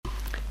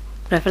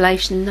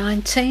Revelation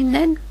 19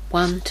 then,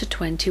 1 to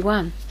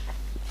 21.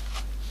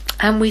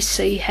 And we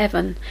see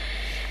heaven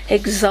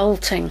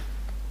exulting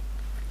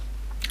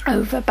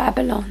over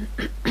Babylon.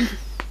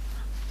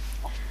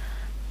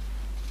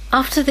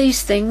 After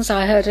these things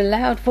I heard a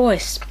loud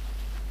voice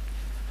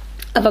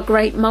of a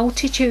great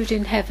multitude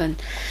in heaven,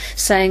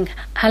 saying,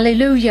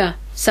 Hallelujah!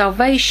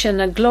 Salvation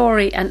and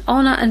glory and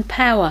honour and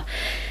power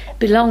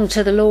belong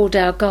to the Lord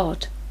our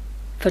God.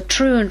 For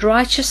true and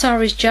righteous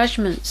are his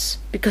judgments,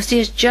 because he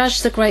has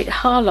judged the great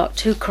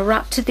harlot who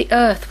corrupted the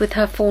earth with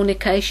her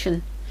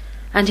fornication,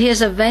 and he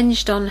has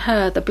avenged on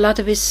her the blood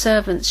of his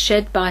servants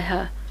shed by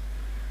her.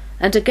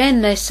 And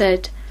again they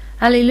said,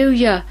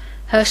 Hallelujah!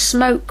 Her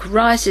smoke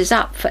rises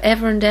up for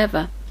ever and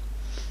ever.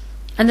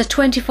 And the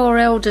 24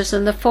 elders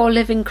and the 4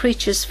 living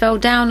creatures fell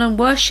down and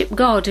worshipped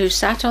God who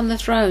sat on the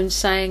throne,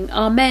 saying,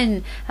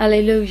 Amen,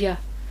 Alleluia.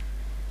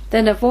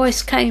 Then a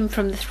voice came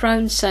from the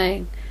throne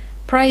saying,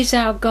 Praise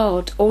our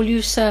God, all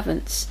you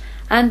servants,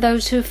 and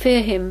those who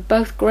fear him,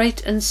 both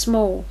great and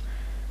small.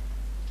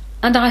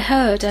 And I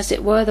heard, as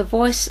it were, the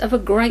voice of a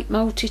great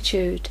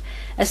multitude,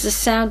 as the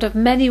sound of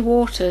many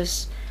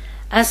waters,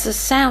 as the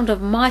sound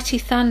of mighty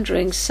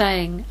thundering,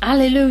 saying,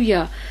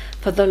 Alleluia,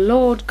 for the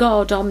Lord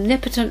God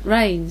omnipotent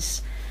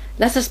reigns.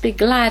 Let us be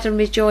glad and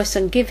rejoice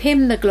and give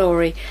him the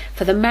glory,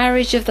 for the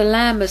marriage of the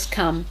Lamb has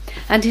come,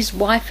 and his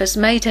wife has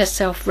made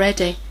herself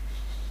ready.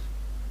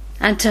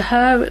 And to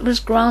her it was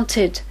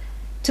granted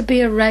to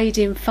be arrayed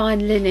in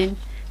fine linen,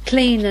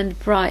 clean and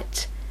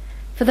bright,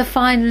 for the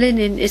fine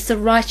linen is the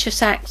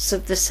righteous acts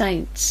of the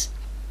saints.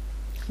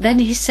 Then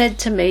he said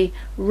to me,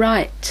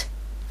 Write,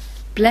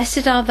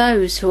 Blessed are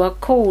those who are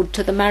called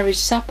to the marriage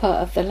supper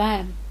of the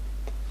Lamb.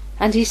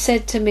 And he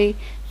said to me,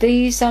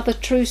 These are the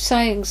true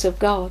sayings of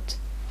God.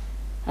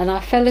 And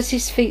I fell at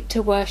his feet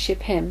to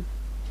worship him.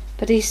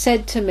 But he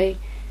said to me,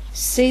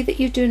 See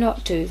that you do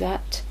not do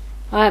that.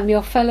 I am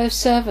your fellow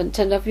servant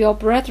and of your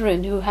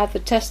brethren who have the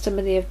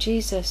testimony of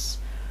Jesus.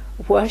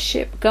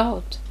 Worship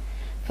God,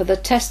 for the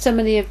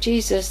testimony of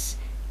Jesus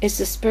is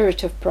the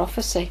spirit of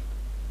prophecy.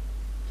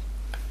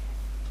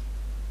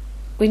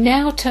 We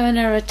now turn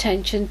our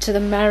attention to the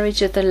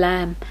marriage of the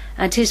Lamb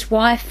and his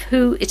wife,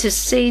 who, it is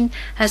seen,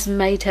 has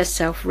made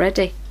herself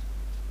ready.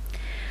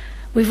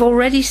 We've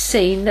already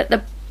seen that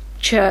the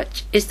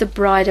church is the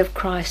bride of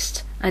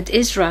Christ and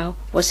Israel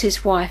was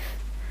his wife,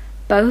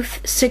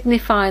 both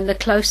signifying the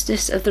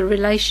closeness of the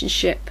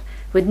relationship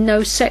with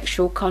no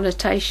sexual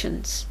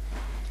connotations.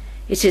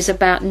 It is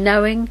about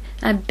knowing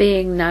and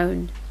being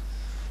known.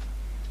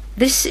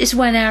 This is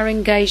when our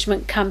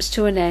engagement comes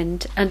to an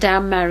end and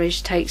our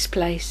marriage takes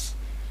place.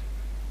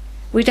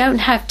 We don't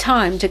have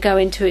time to go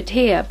into it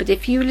here, but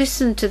if you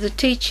listen to the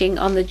teaching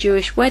on the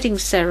Jewish wedding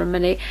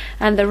ceremony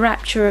and the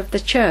rapture of the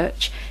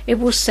church, it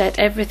will set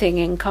everything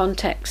in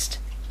context.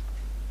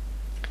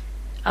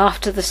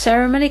 After the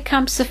ceremony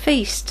comes the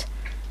feast.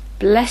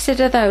 Blessed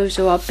are those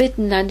who are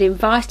bidden and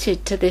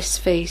invited to this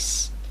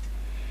feast.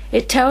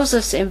 It tells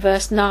us in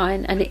verse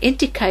 9, and it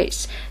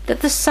indicates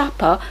that the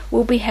supper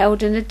will be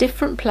held in a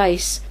different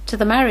place to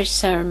the marriage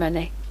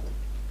ceremony.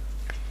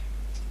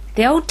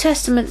 The Old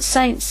Testament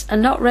saints are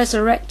not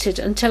resurrected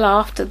until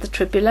after the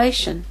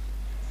tribulation.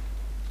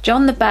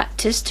 John the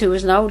Baptist, who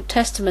was an Old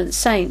Testament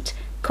saint,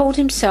 called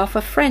himself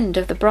a friend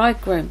of the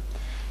bridegroom,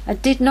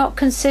 and did not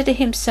consider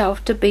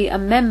himself to be a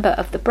member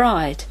of the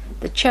bride,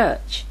 the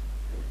church.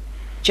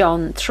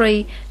 John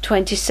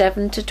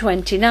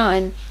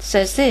 3:27-29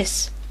 says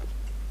this,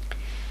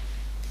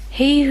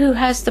 He who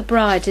has the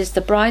bride is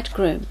the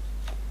bridegroom,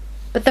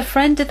 but the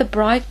friend of the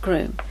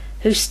bridegroom,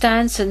 who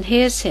stands and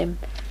hears him,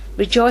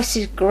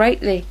 rejoices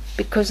greatly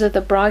because of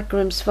the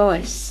bridegroom's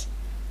voice.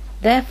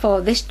 Therefore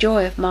this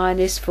joy of mine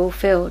is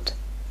fulfilled.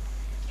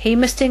 He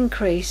must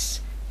increase,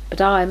 but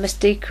I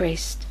must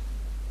decrease.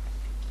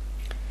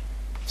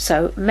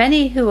 So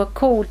many who are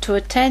called to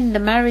attend the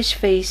marriage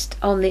feast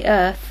on the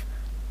earth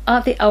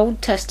are the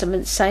Old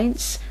Testament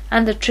saints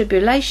and the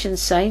tribulation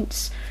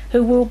saints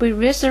who will be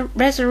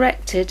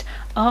resurrected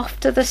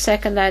after the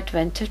second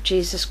advent of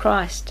Jesus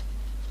Christ.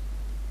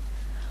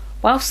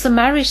 Whilst the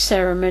marriage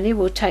ceremony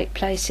will take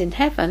place in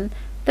heaven,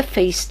 the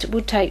feast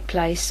will take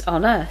place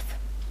on earth.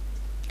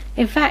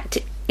 In fact,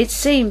 it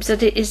seems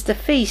that it is the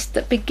feast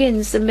that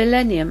begins the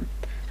millennium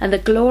and the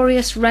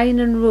glorious reign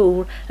and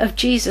rule of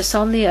Jesus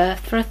on the earth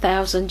for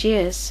 1,000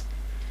 years.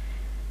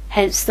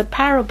 Hence the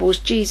parables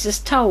Jesus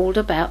told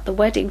about the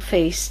wedding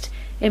feast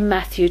in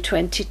Matthew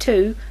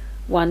 22,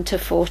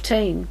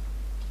 1-14.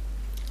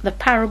 The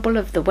parable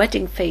of the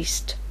wedding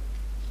feast.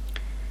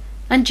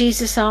 And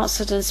Jesus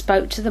answered and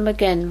spoke to them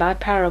again by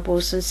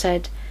parables and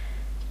said,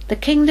 The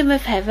kingdom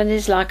of heaven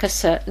is like a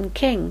certain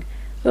king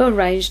who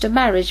arranged a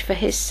marriage for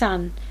his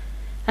son,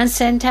 and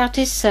sent out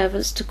his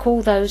servants to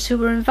call those who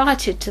were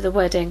invited to the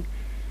wedding,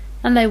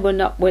 and they were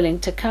not willing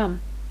to come.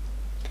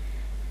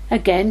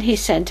 Again he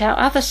sent out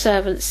other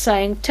servants,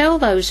 saying, Tell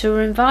those who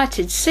are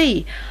invited,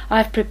 See,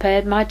 I have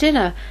prepared my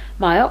dinner,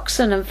 my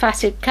oxen and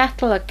fatted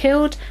cattle are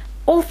killed,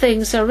 all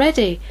things are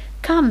ready,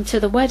 come to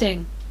the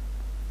wedding.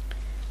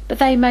 But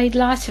they made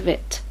light of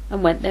it,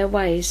 and went their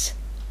ways,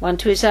 one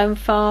to his own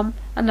farm,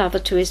 another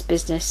to his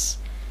business.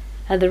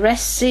 And the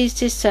rest seized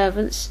his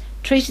servants,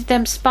 treated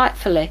them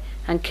spitefully,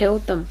 and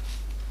killed them.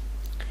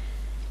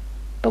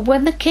 But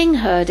when the king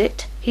heard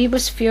it, he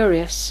was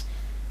furious,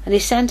 and he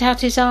sent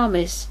out his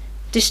armies,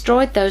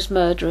 destroyed those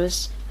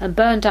murderers, and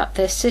burned up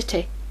their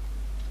city.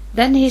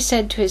 Then he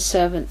said to his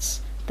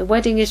servants, "The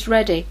wedding is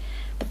ready,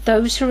 but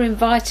those who are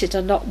invited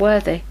are not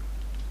worthy.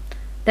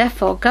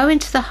 Therefore go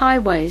into the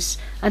highways,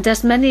 and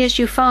as many as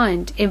you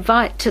find,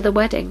 invite to the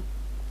wedding."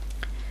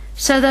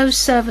 So those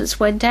servants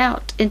went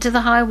out into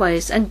the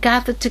highways and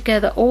gathered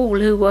together all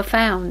who were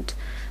found,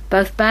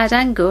 both bad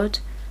and good,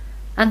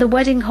 and the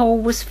wedding hall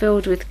was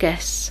filled with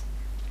guests.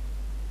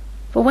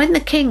 For when the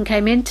king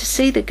came in to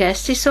see the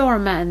guests, he saw a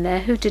man there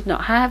who did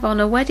not have on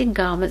a wedding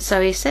garment.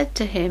 So he said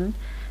to him,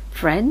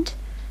 "Friend,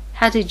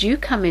 how did you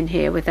come in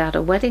here without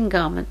a wedding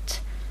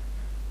garment?"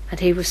 And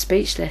he was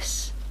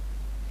speechless.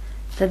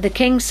 Then the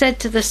king said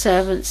to the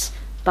servants,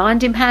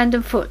 "Bind him hand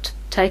and foot,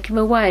 take him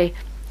away,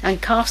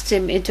 and cast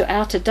him into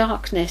outer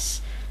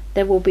darkness.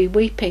 There will be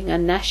weeping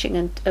and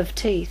gnashing of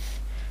teeth,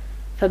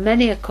 for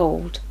many are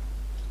called,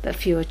 but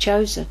few are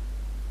chosen."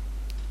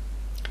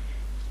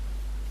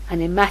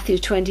 And in Matthew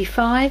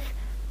 25,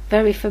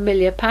 very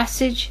familiar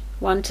passage,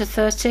 1 to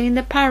 13,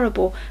 the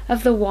parable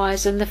of the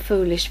wise and the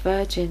foolish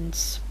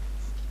virgins.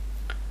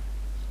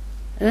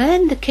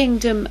 "Then the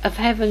kingdom of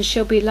heaven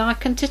shall be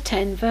likened to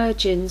 10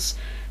 virgins,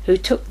 who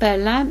took their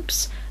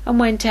lamps and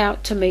went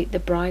out to meet the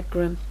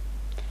bridegroom.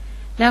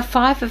 Now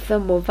 5 of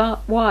them were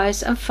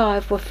wise and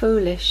 5 were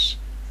foolish.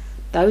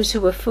 Those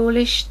who were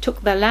foolish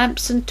took their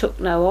lamps and took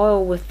no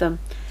oil with them,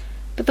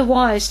 but the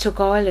wise took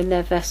oil in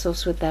their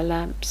vessels with their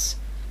lamps.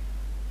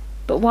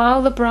 But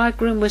while the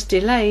bridegroom was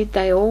delayed,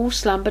 they all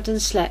slumbered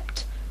and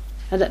slept.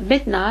 And at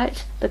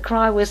midnight the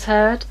cry was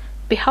heard,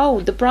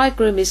 'Behold, the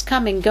bridegroom is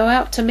coming, go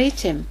out to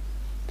meet him.'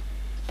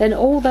 Then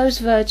all those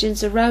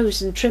virgins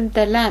arose and trimmed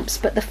their lamps.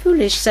 But the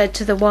foolish said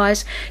to the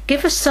wise,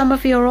 'Give us some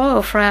of your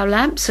oil, for our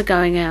lamps are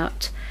going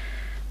out.'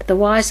 But the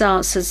wise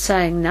answered,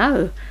 saying,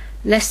 'No,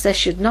 lest there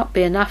should not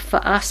be enough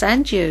for us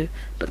and you,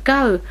 but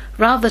go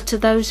rather to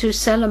those who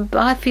sell and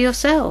buy for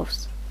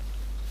yourselves.'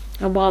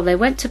 And while they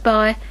went to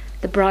buy,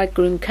 the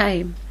bridegroom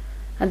came,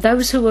 and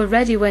those who were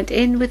ready went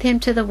in with him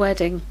to the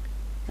wedding,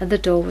 and the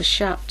door was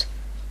shut.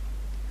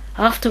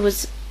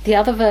 Afterwards the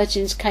other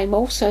virgins came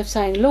also,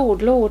 saying,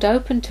 'Lord, Lord,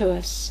 open to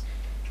us.'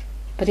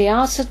 But he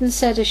answered and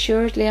said,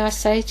 'Assuredly I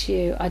say to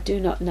you, I do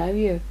not know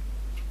you.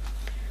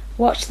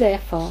 Watch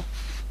therefore,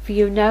 for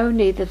you know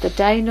neither the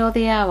day nor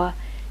the hour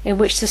in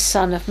which the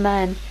Son of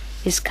Man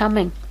is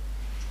coming."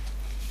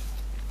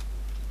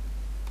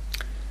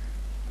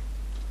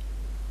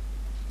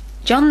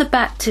 John the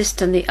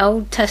Baptist and the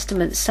Old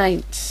Testament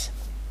saints,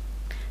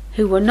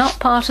 who were not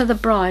part of the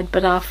bride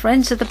but are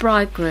friends of the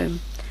bridegroom,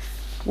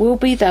 will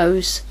be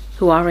those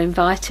who are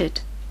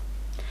invited.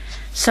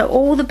 So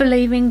all the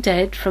believing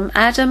dead, from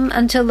Adam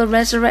until the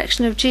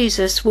resurrection of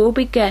Jesus, will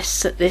be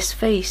guests at this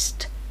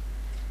feast.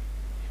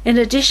 In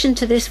addition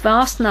to this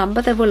vast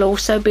number, there will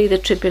also be the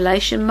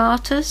tribulation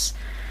martyrs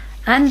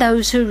and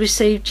those who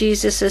received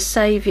Jesus as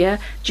Saviour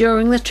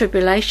during the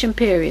tribulation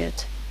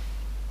period.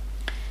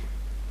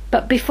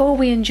 But before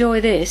we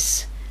enjoy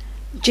this,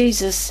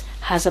 Jesus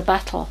has a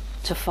battle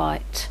to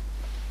fight.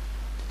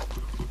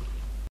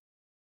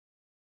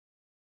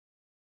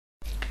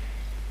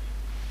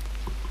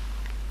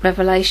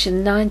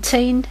 Revelation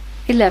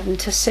 19:11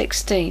 to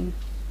 16.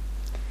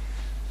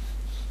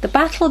 The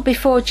battle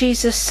before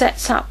Jesus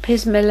sets up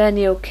his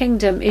millennial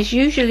kingdom is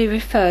usually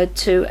referred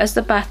to as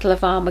the Battle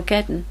of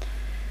Armageddon.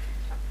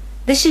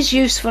 This is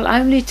useful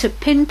only to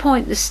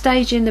pinpoint the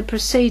stage in the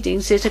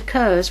proceedings it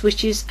occurs,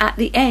 which is at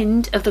the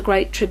end of the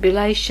Great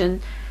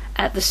Tribulation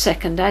at the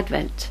Second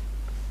Advent.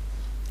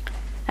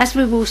 As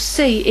we will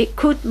see, it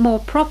could more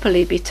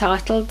properly be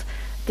titled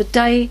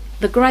the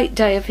Great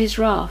Day of his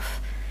Wrath,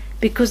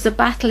 because the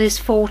battle is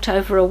fought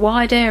over a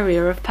wide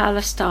area of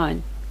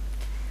Palestine.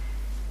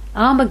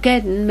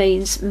 Armageddon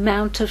means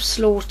Mount of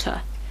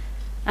Slaughter,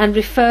 and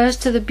refers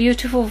to the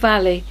beautiful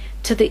valley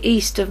to the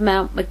east of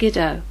Mount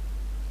Megiddo.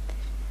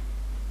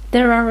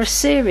 There are a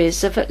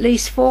series of at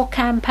least 4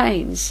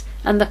 campaigns,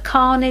 and the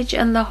carnage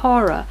and the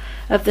horror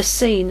of the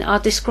scene are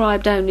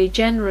described only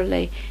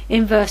generally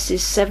in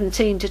verses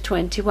 17 to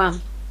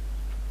 21.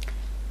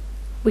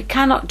 We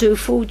cannot do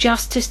full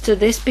justice to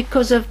this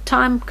because of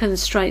time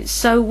constraints,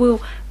 so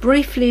we'll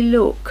briefly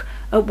look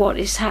at what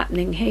is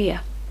happening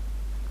here.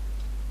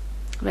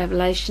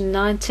 Revelation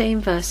 19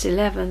 verse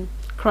 11,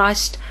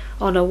 Christ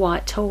on a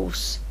white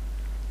horse.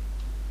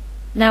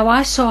 Now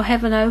I saw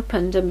heaven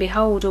opened, and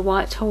behold, a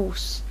white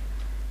horse.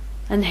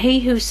 And he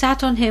who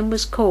sat on him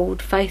was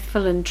called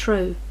Faithful and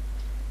True,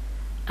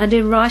 and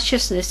in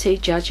righteousness he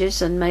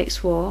judges and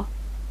makes war.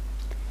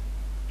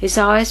 His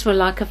eyes were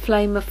like a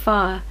flame of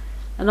fire,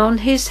 and on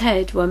his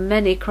head were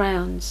many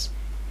crowns.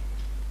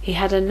 He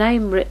had a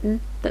name written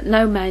that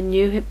no man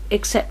knew him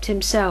except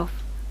himself.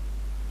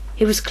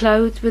 He was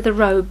clothed with a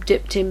robe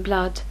dipped in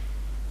blood,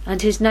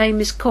 and his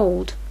name is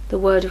called the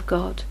Word of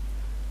God.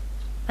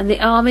 And the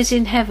armies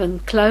in heaven,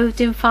 clothed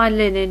in fine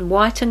linen,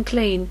 white and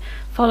clean,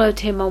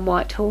 followed him on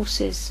white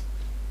horses.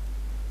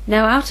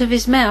 Now out of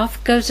his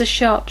mouth goes a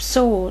sharp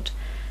sword,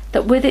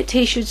 that with it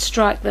he should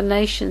strike the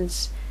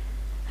nations,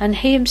 and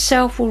he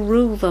himself will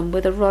rule them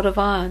with a rod of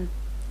iron.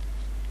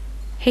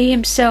 He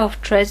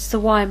himself treads the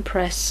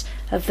winepress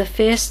of the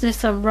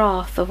fierceness and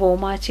wrath of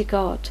Almighty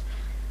God,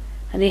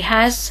 and he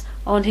has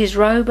on his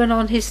robe and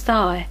on his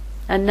thigh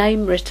a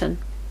name written,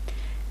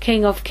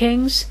 King of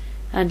Kings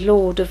and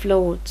Lord of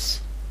Lords.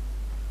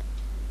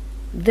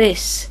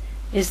 This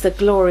is the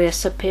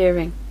glorious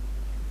appearing.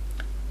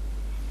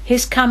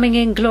 His coming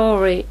in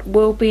glory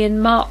will be in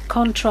marked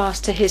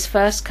contrast to his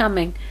first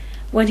coming,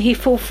 when he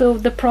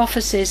fulfilled the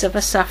prophecies of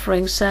a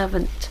suffering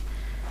servant.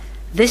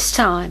 This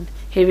time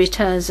he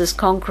returns as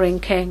conquering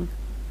king.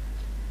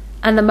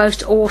 And the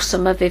most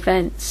awesome of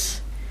events,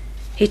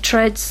 he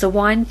treads the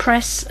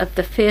winepress of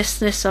the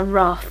fierceness and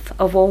wrath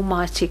of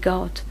Almighty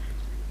God.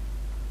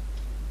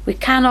 We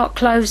cannot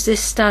close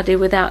this study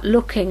without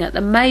looking at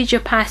the major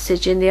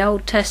passage in the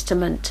Old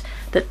Testament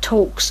that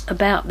talks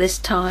about this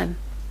time,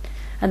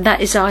 and that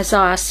is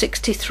Isaiah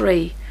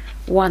 63,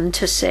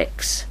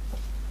 1-6.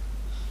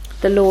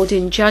 The Lord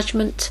in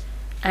judgment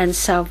and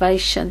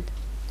salvation.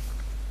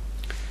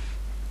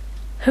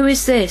 Who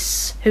is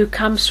this who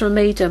comes from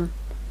Edom,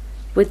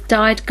 with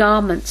dyed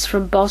garments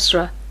from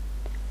Bozrah?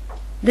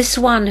 This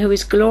one who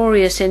is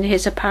glorious in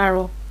his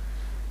apparel,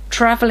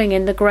 travelling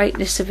in the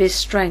greatness of his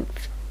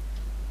strength.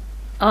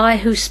 I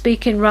who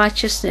speak in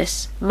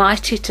righteousness,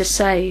 mighty to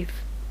save.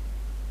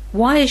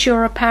 Why is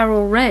your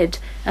apparel red,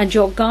 and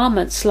your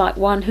garments like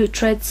one who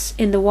treads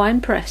in the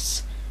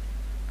winepress?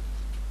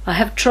 I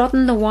have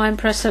trodden the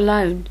winepress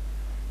alone,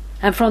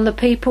 and from the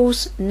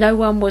peoples no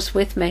one was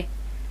with me.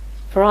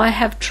 For I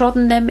have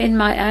trodden them in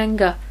my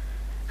anger,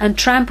 and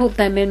trampled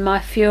them in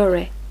my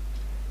fury.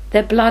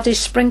 Their blood is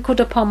sprinkled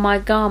upon my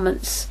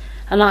garments,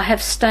 and I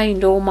have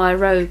stained all my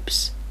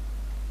robes.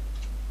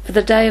 For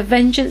the day of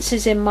vengeance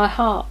is in my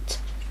heart,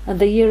 and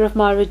the year of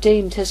my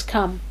redeemed has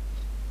come.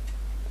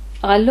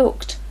 I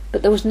looked,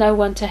 but there was no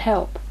one to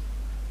help.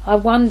 I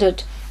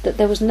wondered that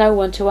there was no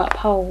one to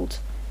uphold.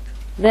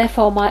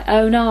 Therefore my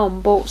own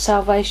arm bought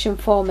salvation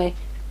for me,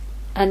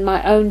 and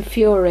my own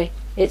fury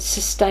it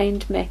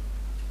sustained me.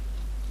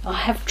 I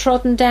have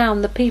trodden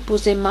down the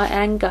peoples in my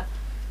anger,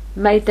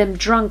 made them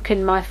drunk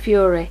in my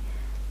fury,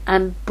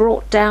 and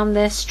brought down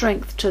their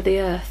strength to the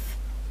earth.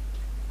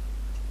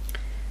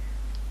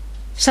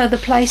 So the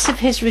place of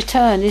his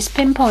return is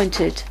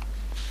pinpointed.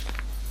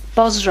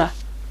 Bozrah.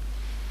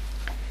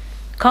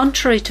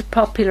 Contrary to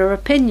popular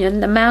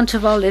opinion, the Mount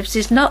of Olives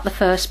is not the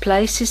first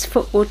place his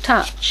foot will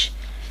touch.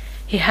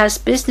 He has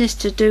business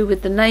to do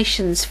with the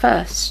nations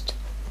first.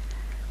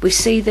 We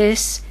see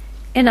this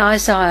in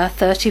Isaiah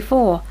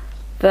 34,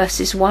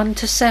 verses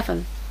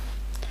 1-7.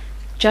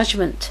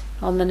 Judgment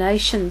on the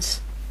nations.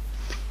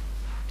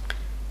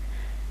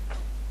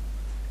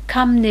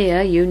 Come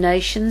near, you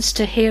nations,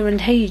 to hear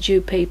and heed, you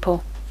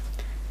people.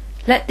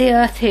 Let the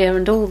earth hear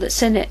and all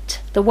that's in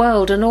it, the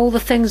world and all the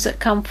things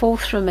that come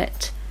forth from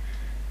it.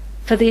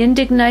 For the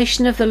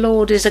indignation of the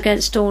Lord is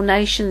against all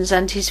nations,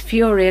 and his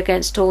fury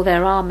against all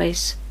their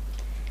armies.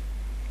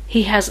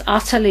 He has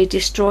utterly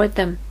destroyed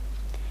them.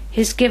 He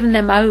has given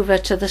them over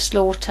to the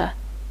slaughter.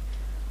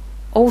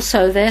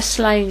 Also their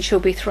slain shall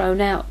be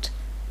thrown out.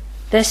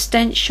 Their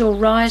stench shall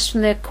rise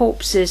from their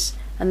corpses,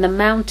 and the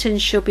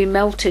mountains shall be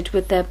melted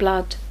with their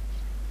blood.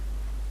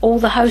 All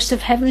the host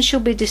of heaven shall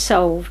be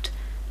dissolved,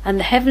 and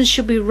the heavens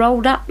shall be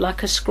rolled up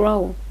like a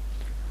scroll.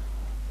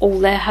 All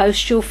their host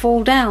shall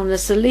fall down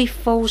as the leaf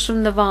falls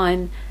from the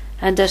vine,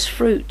 and as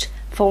fruit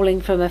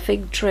falling from a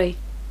fig tree.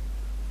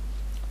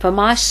 For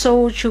my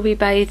sword shall be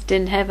bathed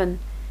in heaven.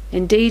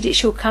 Indeed it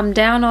shall come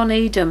down on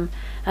Edom,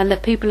 and the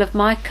people of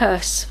my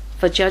curse,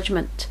 for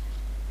judgment.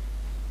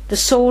 The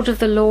sword of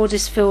the Lord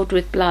is filled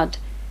with blood.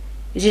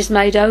 It is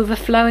made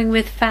overflowing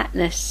with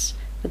fatness,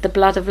 with the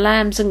blood of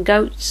lambs and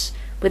goats,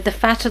 with the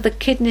fat of the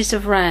kidneys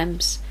of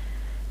rams.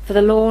 For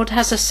the Lord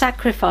has a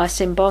sacrifice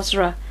in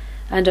Bozrah,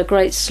 and a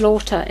great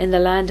slaughter in the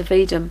land of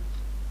Edom.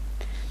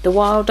 The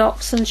wild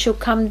oxen shall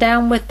come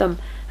down with them,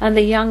 and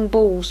the young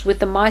bulls with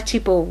the mighty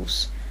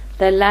bulls.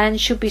 Their land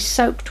shall be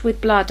soaked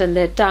with blood, and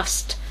their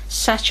dust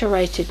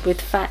saturated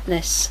with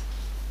fatness.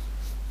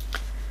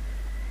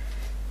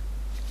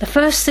 The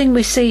first thing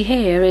we see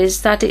here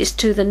is that it is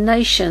to the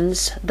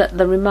nations that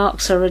the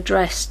remarks are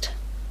addressed.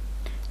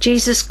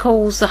 Jesus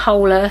calls the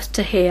whole earth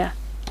to hear.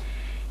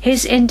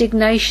 His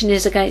indignation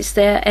is against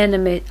their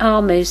enemy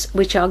armies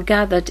which are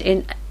gathered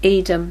in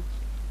Edom.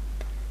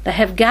 They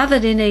have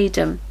gathered in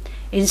Edom,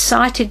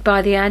 incited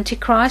by the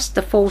Antichrist,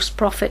 the false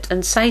prophet,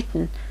 and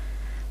Satan,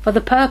 for the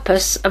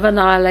purpose of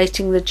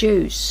annihilating the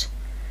Jews,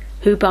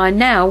 who by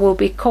now will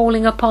be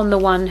calling upon the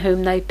one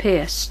whom they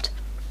pierced.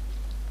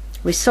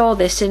 We saw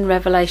this in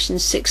Revelation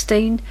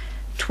 16,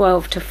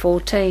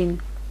 12-14.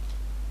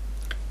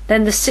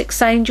 Then the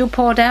sixth angel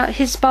poured out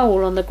his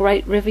bowl on the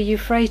great river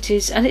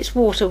Euphrates, and its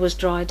water was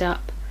dried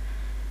up,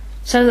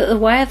 so that the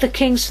way of the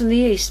kings from the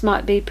east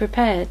might be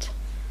prepared.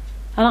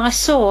 And I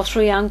saw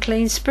 3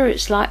 unclean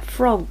spirits like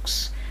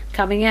frogs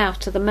coming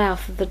out of the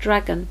mouth of the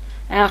dragon,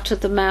 out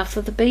of the mouth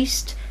of the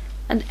beast,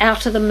 and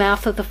out of the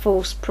mouth of the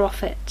false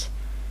prophet.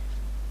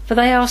 For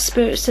they are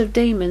spirits of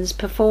demons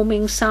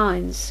performing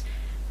signs,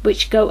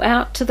 which go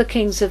out to the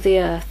kings of the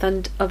earth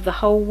and of the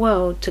whole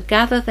world to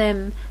gather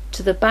them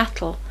to the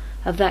battle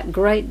of that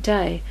great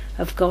day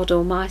of God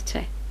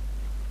Almighty.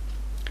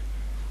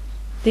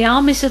 The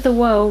armies of the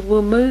world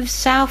will move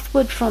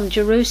southward from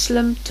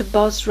Jerusalem to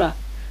Bozrah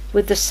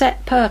with the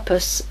set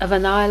purpose of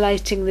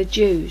annihilating the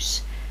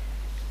Jews,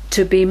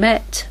 to be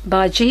met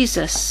by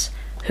Jesus,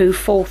 who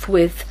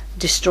forthwith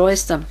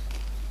destroys them.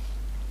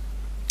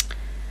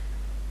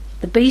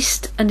 The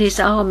beast and his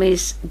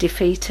armies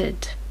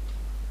defeated.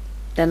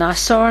 Then I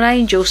saw an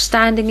angel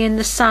standing in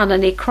the sun,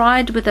 and he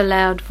cried with a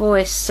loud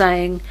voice,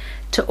 saying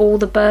to all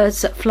the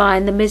birds that fly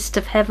in the midst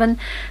of heaven,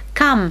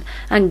 Come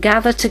and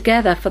gather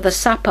together for the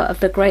supper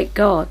of the great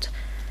God,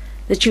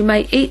 that you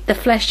may eat the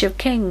flesh of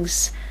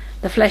kings,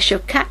 the flesh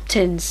of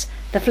captains,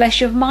 the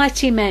flesh of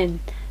mighty men,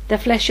 the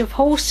flesh of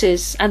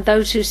horses and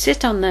those who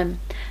sit on them,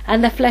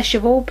 and the flesh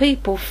of all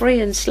people, free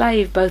and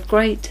slave, both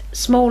great,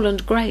 small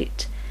and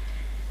great.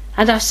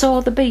 And I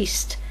saw the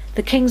beast,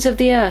 the kings of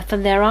the earth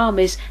and their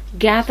armies,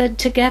 gathered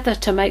together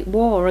to make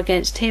war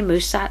against him who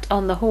sat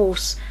on the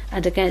horse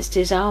and against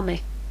his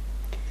army.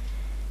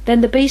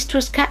 Then the beast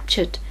was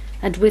captured,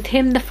 and with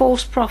him the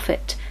false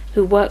prophet,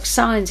 who worked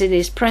signs in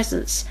his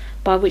presence,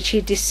 by which he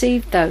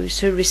deceived those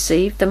who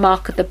received the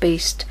mark of the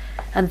beast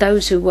and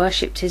those who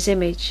worshipped his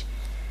image.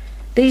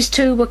 These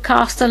 2 were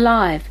cast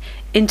alive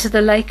into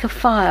the lake of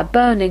fire,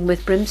 burning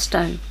with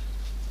brimstone.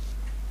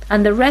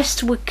 And the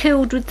rest were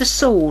killed with the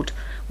sword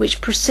which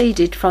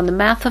proceeded from the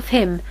mouth of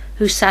him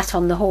who sat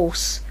on the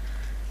horse,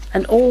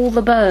 and all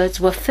the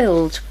birds were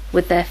filled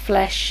with their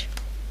flesh.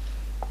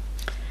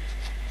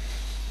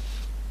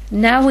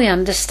 Now we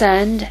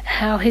understand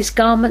how his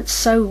garments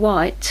so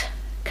white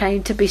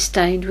came to be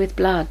stained with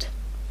blood.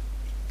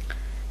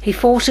 He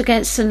fought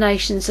against the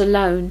nations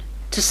alone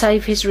to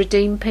save his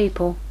redeemed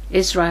people,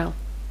 Israel.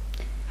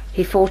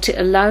 He fought it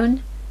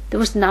alone, there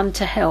was none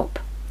to help.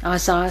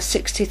 Isaiah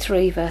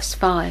 63 verse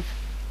 5.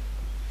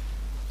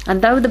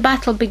 And though the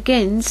battle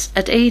begins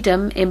at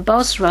Edom in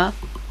Bozrah,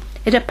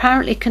 it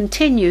apparently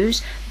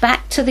continues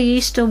back to the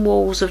eastern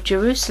walls of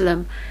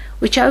Jerusalem,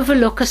 which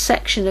overlook a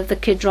section of the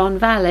Kidron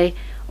Valley,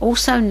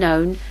 also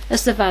known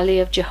as the Valley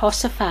of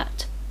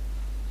Jehoshaphat.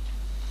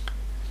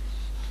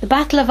 The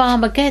Battle of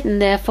Armageddon,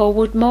 therefore,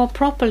 would more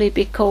properly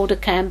be called a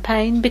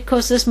campaign,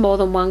 because there's more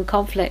than one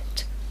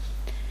conflict,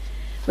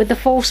 with the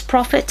false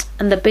prophet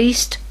and the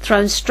beast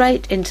thrown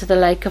straight into the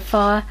lake of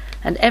fire,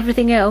 and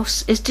everything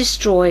else is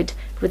destroyed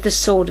with the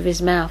sword of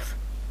his mouth.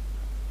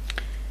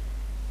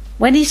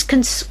 When he's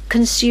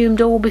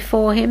consumed all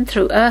before him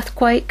through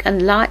earthquake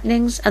and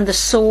lightnings and the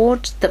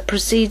sword that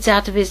proceeds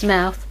out of his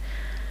mouth,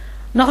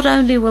 not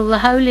only will the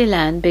Holy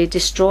Land be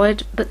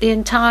destroyed, but the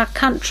entire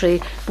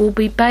country will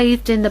be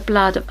bathed in the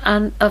blood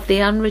of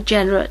the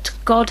unregenerate,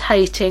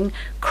 God-hating,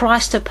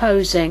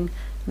 Christ-opposing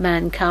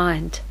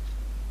mankind.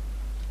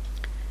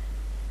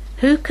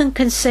 Who can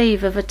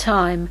conceive of a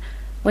time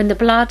when the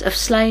blood of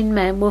slain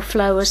men will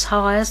flow as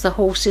high as the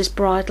horses'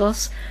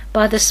 bridles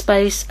by the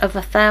space of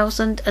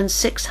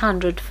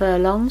 1,600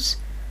 furlongs?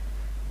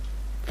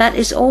 That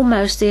is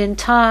almost the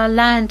entire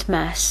land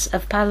mass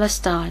of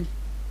Palestine.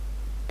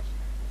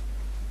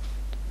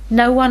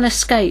 No one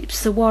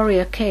escapes the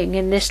warrior king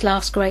in this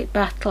last great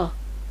battle.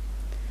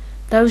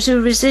 Those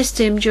who resist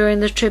him during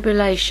the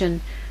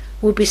tribulation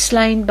will be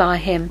slain by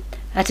him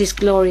at his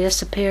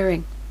glorious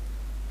appearing.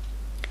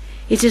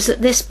 It is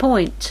at this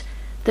point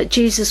that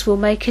Jesus will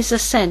make his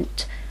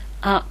ascent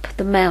up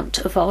the Mount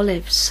of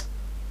Olives.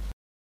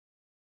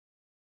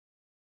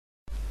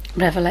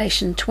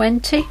 Revelation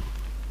 20,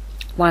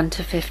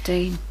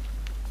 1-15.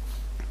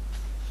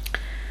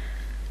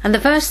 And the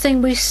first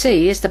thing we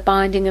see is the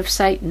binding of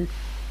Satan.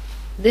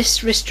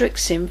 This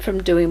restricts him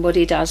from doing what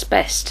he does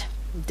best,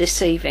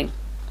 deceiving.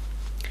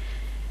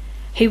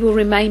 He will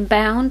remain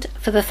bound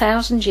for the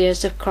 1,000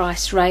 years of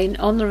Christ's reign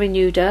on the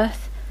renewed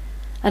earth,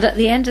 and at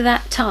the end of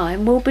that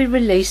time will be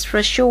released for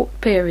a short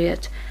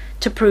period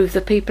to prove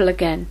the people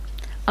again,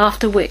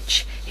 after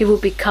which he will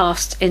be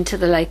cast into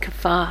the lake of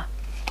fire.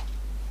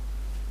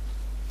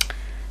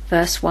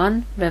 Verse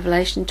 1,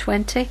 Revelation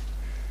 20.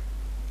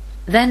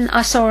 Then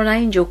I saw an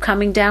angel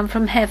coming down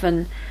from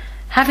heaven,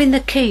 having the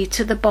key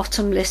to the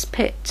bottomless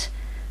pit,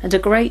 and a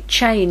great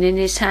chain in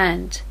his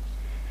hand.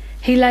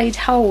 He laid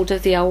hold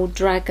of the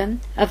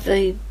dragon,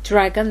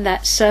 that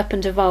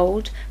serpent of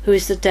old, who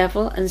is the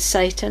devil and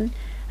Satan,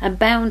 and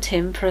bound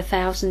him for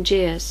 1,000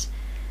 years.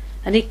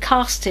 And he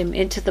cast him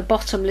into the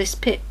bottomless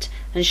pit,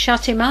 and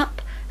shut him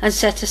up, and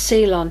set a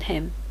seal on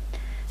him,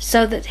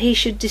 so that he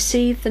should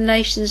deceive the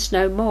nations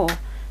no more,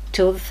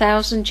 till the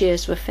 1,000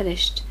 years were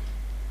finished.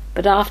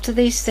 But after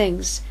these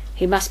things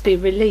he must be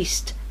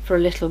released for a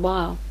little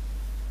while.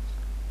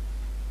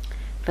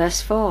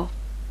 Verse 4.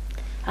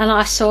 And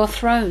I saw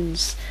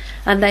thrones,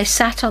 and they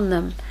sat on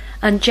them,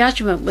 and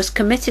judgment was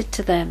committed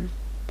to them.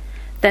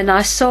 Then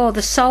I saw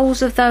the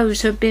souls of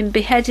those who had been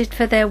beheaded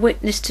for their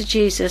witness to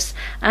Jesus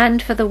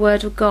and for the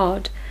word of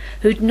God,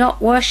 who had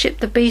not worshipped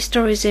the beast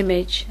or his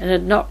image, and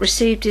had not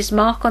received his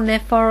mark on their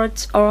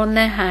foreheads or on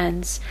their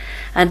hands,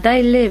 and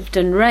they lived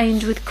and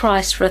reigned with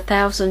Christ for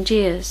 1,000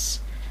 years.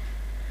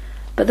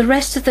 But the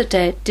rest of the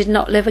dead did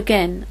not live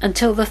again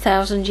until the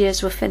 1,000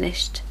 years were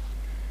finished.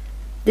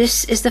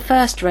 This is the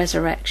first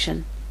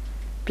resurrection.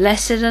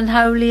 Blessed and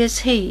holy is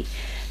he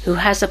who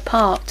has a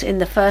part in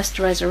the first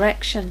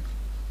resurrection.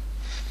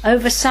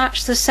 Over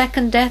such the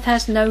second death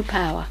has no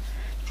power,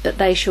 but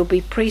they shall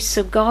be priests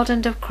of God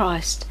and of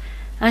Christ,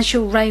 and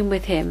shall reign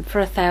with him for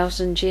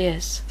 1,000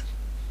 years.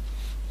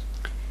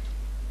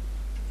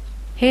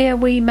 Here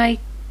we may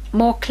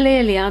more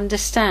clearly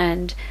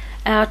understand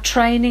our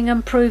training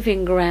and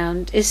proving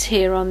ground is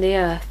here on the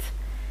earth,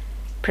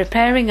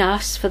 preparing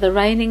us for the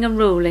reigning and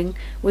ruling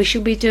we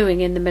shall be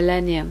doing in the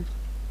millennium.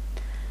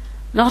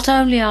 Not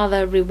only are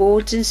there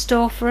rewards in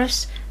store for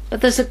us, but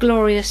there's a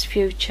glorious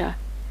future.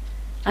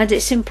 And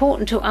it's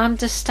important to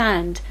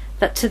understand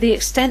that to the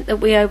extent that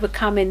we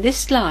overcome in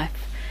this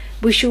life,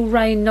 we shall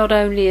reign not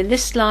only in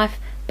this life,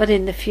 but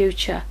in the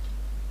future.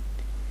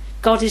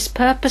 God is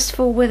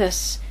purposeful with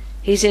us,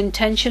 he's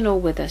intentional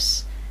with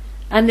us,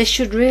 and this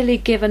should really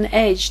give an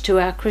edge to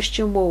our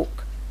Christian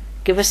walk,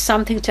 give us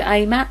something to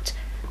aim at,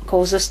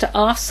 cause us to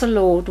ask the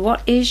Lord,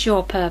 what is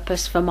your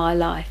purpose for my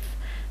life,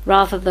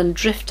 rather than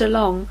drift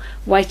along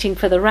waiting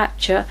for the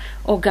rapture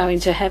or going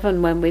to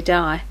heaven when we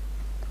die.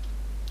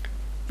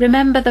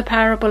 Remember the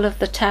parable of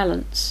the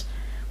talents.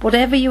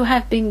 Whatever you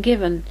have been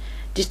given,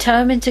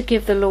 determine to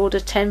give the Lord a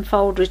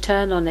 10-fold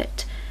return on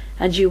it,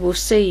 and you will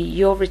see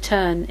your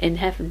return in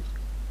heaven.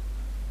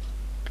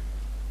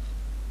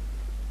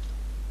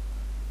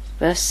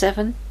 Verse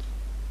 7.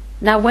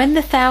 Now when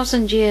the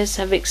 1,000 years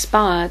have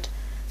expired,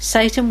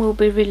 Satan will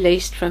be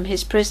released from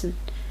his prison,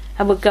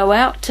 and will go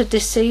out to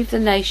deceive the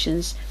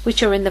nations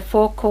which are in the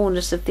four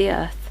corners of the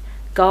earth,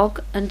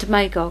 Gog and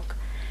Magog,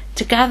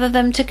 to gather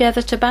them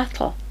together to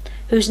battle,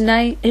 whose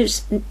number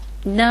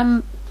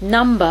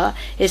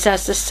is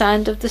as the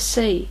sand of the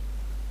sea.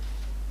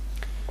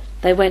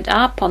 They went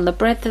up on the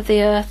breadth of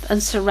the earth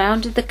and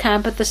surrounded the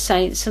camp of the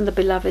saints and the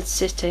beloved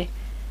city.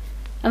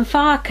 And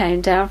fire came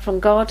down from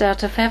God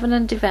out of heaven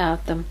and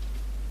devoured them.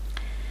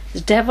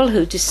 The devil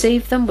who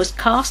deceived them was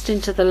cast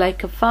into the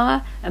lake of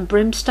fire and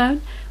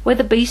brimstone, where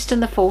the beast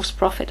and the false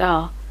prophet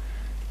are,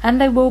 and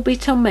they will be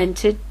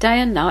tormented day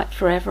and night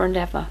forever and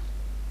ever.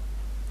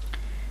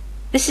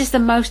 This is the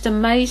most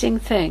amazing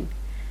thing.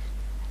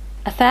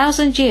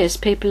 1,000 years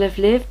people have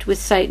lived with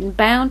Satan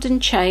bound and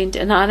chained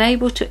and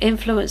unable to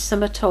influence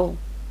them at all.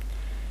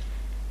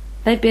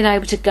 They've been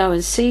able to go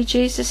and see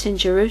Jesus in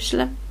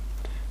Jerusalem.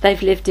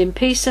 They've lived in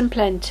peace and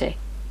plenty.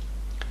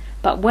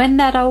 But when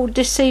that old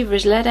deceiver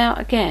is let out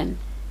again,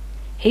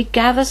 he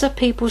gathers a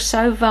people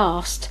so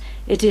vast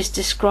it is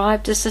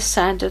described as the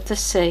sand of the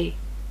sea.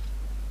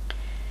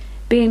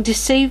 Being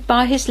deceived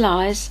by his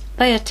lies,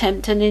 they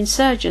attempt an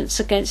insurgence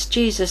against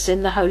Jesus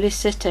in the holy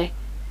city.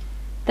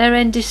 Their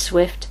end is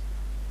swift.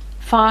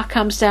 Fire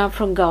comes down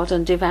from God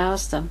and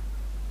devours them.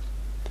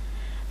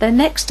 Their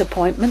next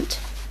appointment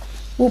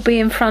will be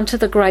in front of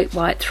the great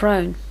white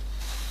throne.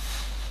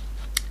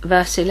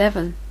 Verse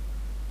 11.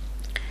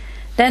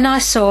 Then I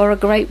saw a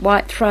great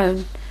white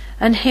throne,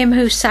 and him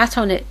who sat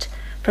on it,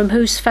 from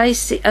whose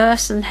face the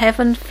earth and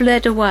heaven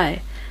fled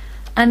away,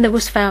 and there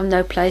was found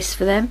no place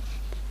for them.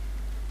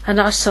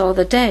 And I saw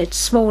the dead,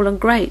 small and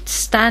great,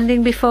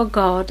 standing before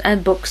God,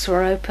 and books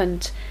were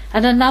opened.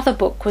 And another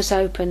book was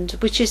opened,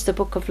 which is the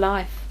book of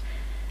life.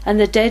 And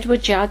the dead were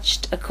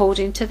judged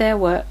according to their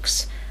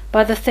works,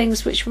 by the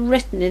things which were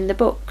written in the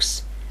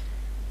books.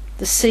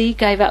 The sea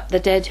gave up the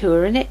dead who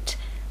were in it,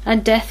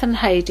 and death and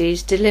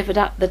Hades delivered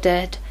up the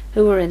dead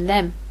who were in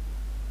them.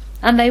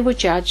 And they were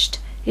judged,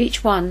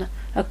 each one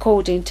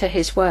according to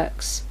his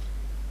works.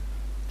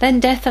 Then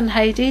death and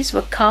Hades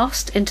were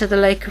cast into the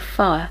lake of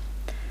fire.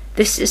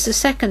 This is the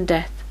second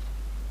death.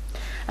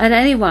 And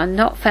anyone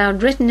not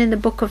found written in the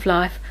book of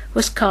life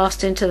was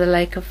cast into the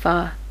lake of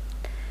fire.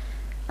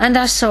 And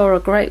I saw a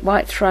great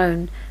white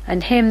throne,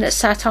 and him that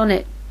sat on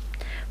it,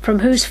 from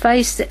whose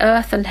face the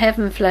earth and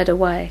heaven fled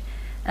away,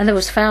 and there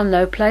was found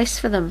no place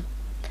for them.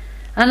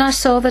 And I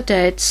saw the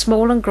dead,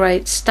 small and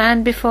great,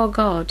 stand before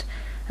God,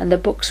 and the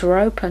books were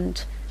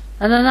opened.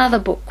 And another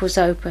book was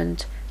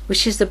opened,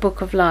 which is the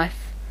book of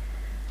life.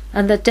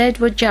 And the dead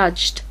were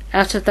judged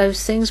out of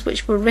those things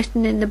which were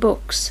written in the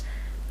books,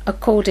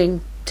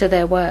 according to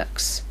their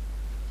works.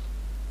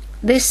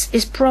 This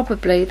is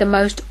probably the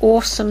most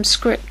awesome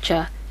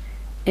scripture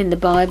in the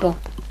Bible.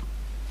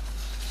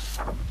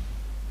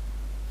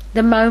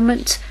 The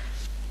moment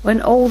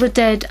when all the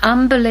dead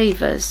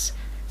unbelievers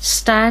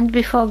stand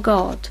before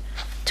God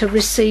to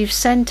receive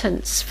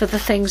sentence for the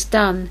things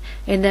done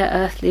in their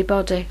earthly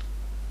body.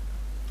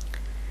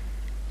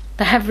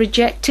 They have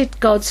rejected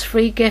God's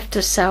free gift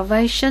of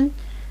salvation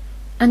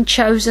and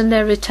chosen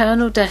their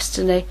eternal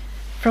destiny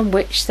from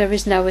which there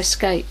is no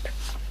escape.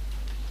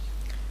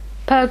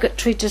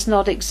 Purgatory does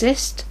not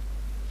exist.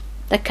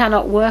 They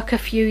cannot work a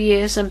few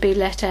years and be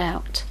let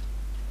out.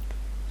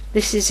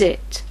 This is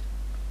it.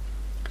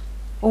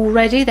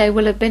 Already they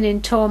will have been in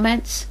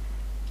torments,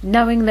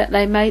 knowing that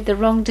they made the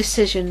wrong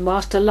decision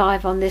whilst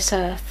alive on this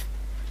earth.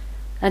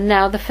 And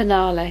now the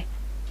finale,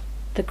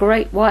 the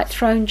great white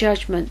throne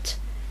judgment,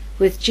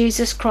 with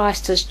Jesus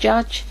Christ as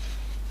judge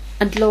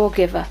and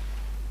lawgiver.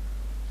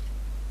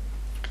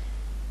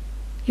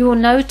 You will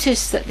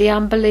notice that the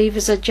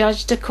unbelievers are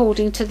judged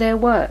according to their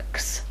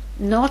works,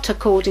 not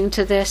according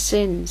to their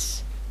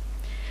sins.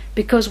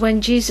 Because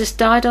when Jesus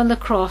died on the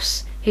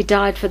cross, he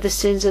died for the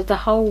sins of the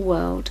whole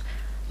world,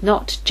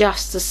 not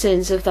just the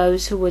sins of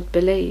those who would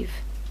believe.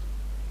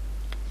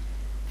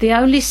 The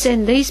only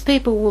sin these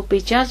people will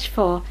be judged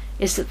for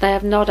is that they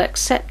have not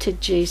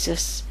accepted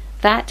Jesus.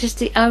 That is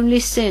the only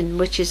sin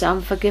which is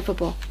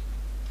unforgivable.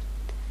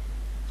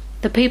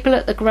 The people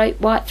at the great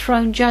white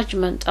throne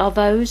judgment are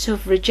those who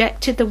have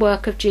rejected the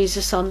work of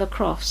Jesus on the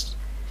cross.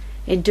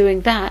 In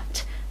doing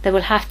that, they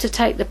will have to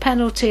take the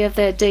penalty of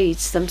their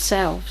deeds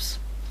themselves.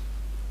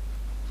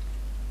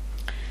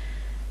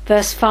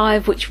 Verse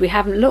 5, which we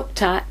haven't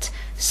looked at,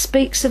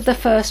 speaks of the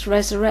first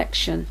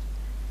resurrection.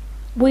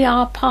 We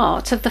are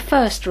part of the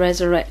first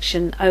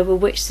resurrection, over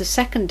which the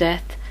second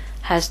death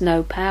has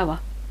no power.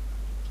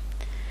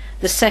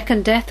 The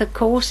second death, of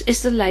course,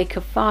 is the lake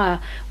of fire,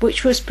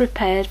 which was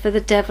prepared for the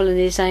devil and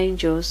his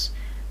angels,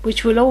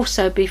 which will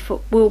also be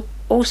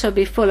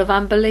full of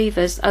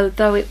unbelievers,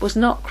 although it was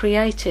not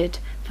created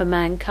for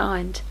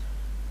mankind.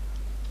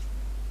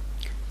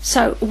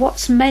 So,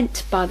 what's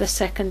meant by the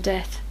second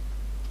death?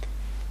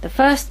 The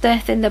first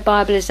death in the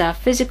Bible is our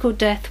physical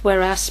death,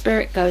 where our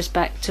spirit goes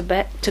back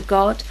to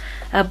God,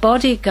 our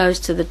body goes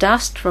to the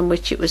dust from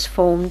which it was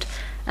formed,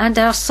 and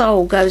our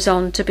soul goes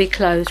on to be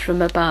clothed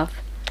from above.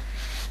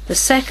 The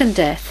second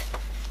death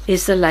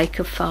is the lake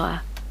of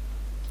fire.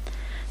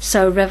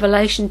 So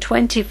Revelation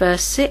 20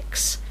 verse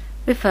 6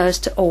 refers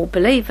to all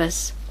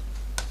believers.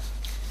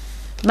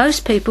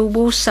 Most people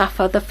will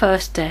suffer the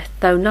first death,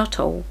 though not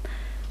all,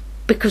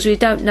 because we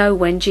don't know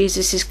when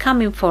Jesus is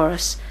coming for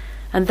us,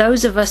 and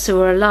those of us who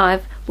are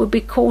alive will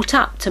be caught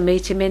up to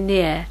meet him in the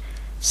air.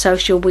 So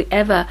shall we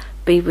ever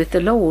be with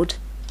the Lord.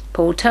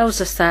 Paul tells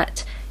us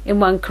that in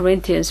 1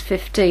 Corinthians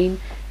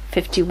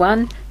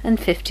 15:51 and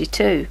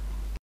 52.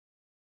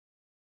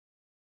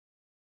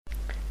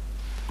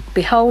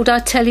 Behold, I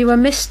tell you a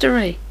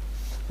mystery.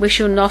 We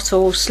shall not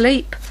all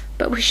sleep,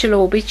 but we shall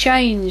all be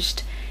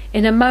changed,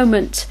 in a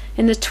moment,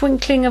 in the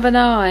twinkling of an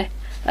eye,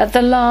 at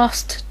the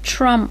last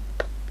trump.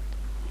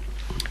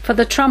 For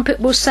the trumpet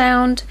will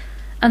sound,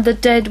 and the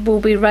dead will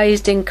be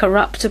raised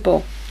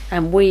incorruptible,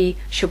 and we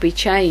shall be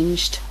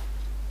changed.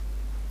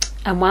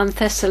 And 1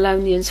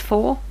 Thessalonians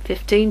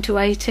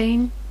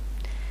 4:15-18.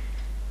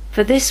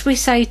 For this we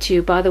say to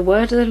you by the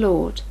word of the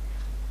Lord,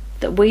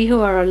 that we who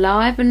are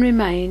alive and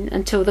remain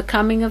until the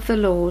coming of the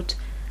Lord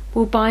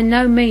will by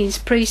no means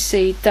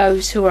precede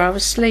those who are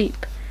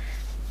asleep.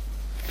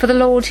 For the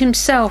Lord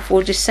himself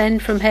will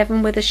descend from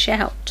heaven with a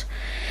shout,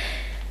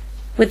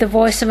 with the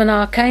voice of an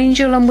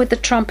archangel, and with the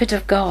trumpet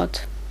of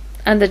God,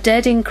 and the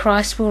dead in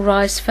Christ will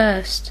rise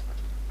first.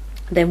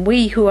 Then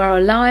we who are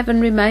alive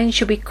and remain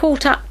shall be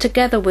caught up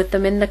together with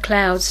them in the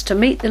clouds to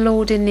meet the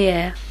Lord in the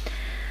air,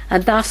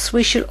 and thus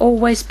we shall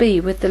always be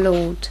with the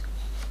Lord.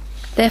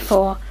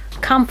 Therefore,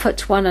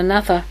 comfort one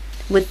another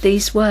with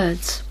these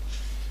words.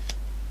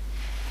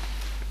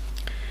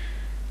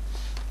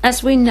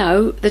 As we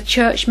know, the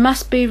church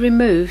must be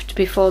removed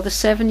before the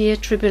 7-year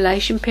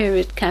tribulation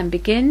period can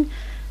begin,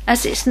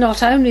 as it's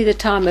not only the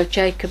time of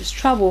Jacob's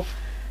trouble,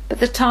 but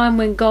the time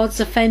when God's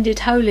offended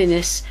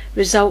holiness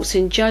results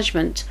in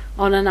judgment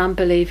on an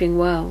unbelieving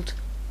world.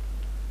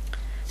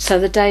 So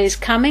the day is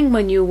coming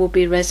when you will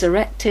be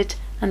resurrected,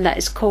 and that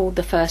is called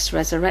the first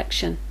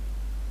resurrection.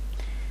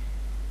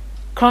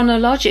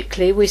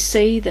 Chronologically, we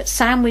see that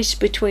sandwiched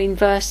between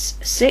verse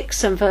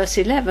 6 and verse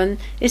 11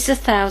 is the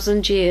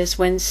 1,000 years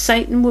when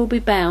Satan will be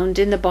bound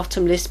in the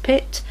bottomless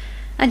pit,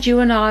 and you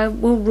and I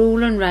will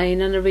rule and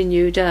reign on a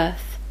renewed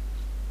earth.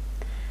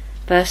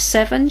 Verse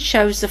 7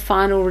 shows the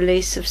final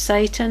release of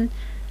Satan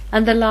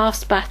and the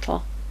last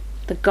battle,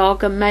 the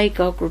Gog and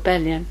Magog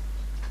rebellion.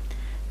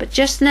 But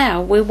just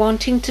now we're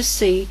wanting to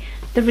see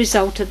the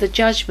result of the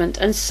judgment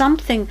and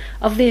something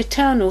of the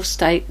eternal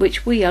state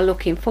which we are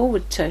looking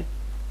forward to.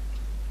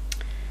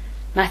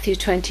 Matthew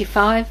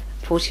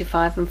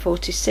 25:45 and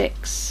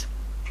 46.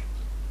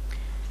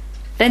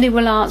 Then he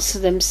will answer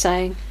them,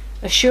 saying,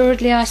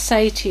 Assuredly I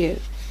say to you,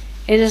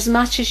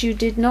 inasmuch as you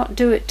did not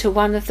do it to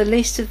one of the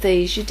least of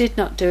these, you did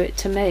not do it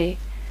to me.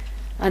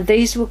 And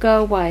these will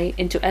go away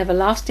into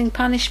everlasting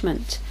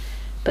punishment,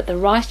 but the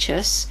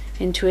righteous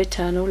into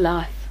eternal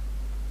life.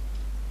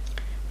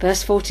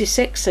 Verse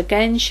 46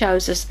 again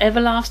shows us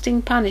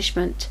everlasting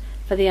punishment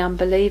for the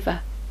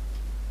unbeliever.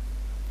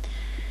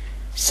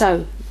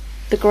 So,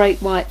 the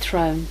great white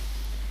throne.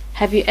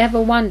 Have you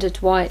ever wondered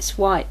why it's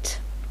white?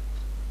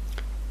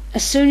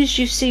 As soon as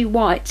you see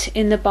white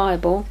in the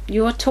Bible,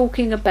 you are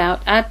talking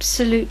about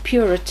absolute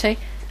purity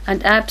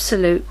and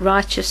absolute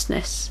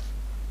righteousness.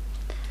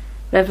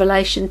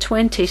 Revelation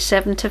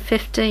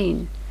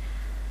 20:7-15.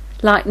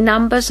 Like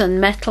numbers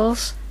and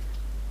metals,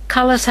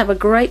 colours have a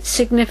great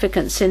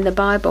significance in the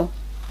Bible.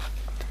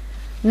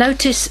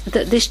 Notice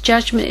that this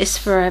judgment is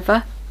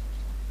forever.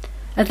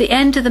 At the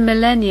end of the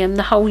millennium,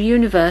 the whole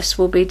universe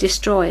will be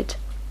destroyed.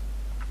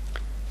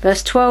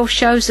 Verse 12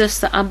 shows us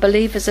that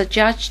unbelievers are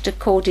judged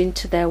according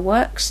to their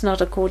works, not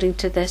according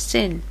to their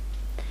sin.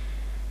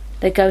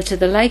 They go to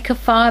the lake of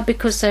fire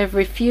because they have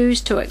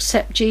refused to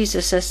accept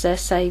Jesus as their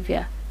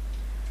Saviour.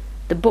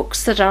 The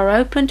books that are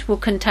opened will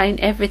contain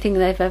everything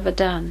they've ever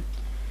done.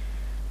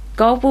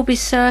 God will be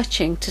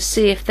searching to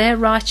see if their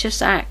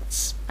righteous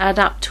acts add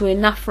up to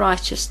enough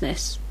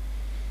righteousness.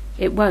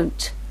 It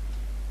won't.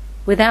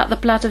 Without the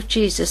blood of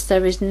Jesus,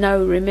 there is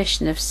no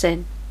remission of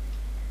sin.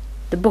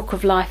 The book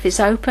of life is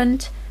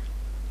opened,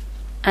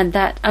 and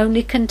that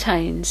only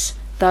contains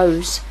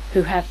those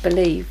who have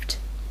believed.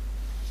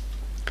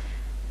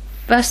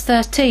 Verse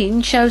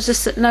 13 shows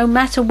us that no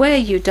matter where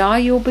you die,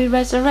 you'll be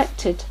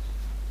resurrected.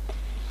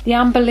 The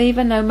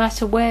unbeliever, no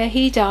matter where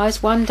he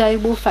dies, one day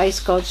will face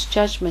God's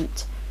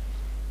judgment,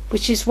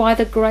 which is why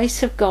the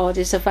grace of God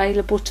is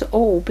available to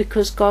all,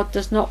 because God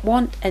does not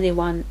want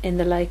anyone in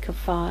the lake of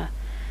fire.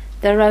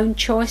 Their own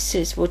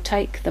choices will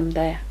take them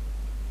there.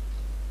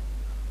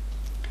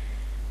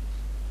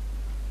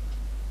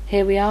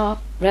 Here we are,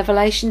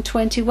 Revelation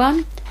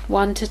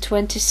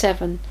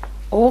 21:1-27.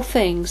 All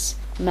things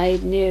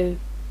made new.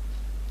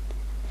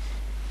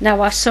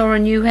 Now I saw a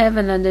new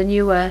heaven and a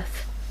new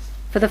earth,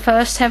 for the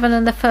first heaven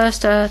and the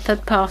first earth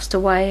had passed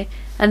away,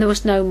 and there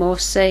was no more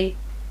sea.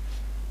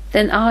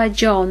 Then I,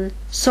 John,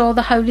 saw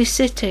the holy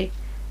city,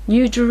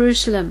 New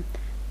Jerusalem,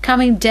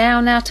 coming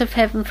down out of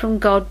heaven from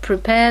God,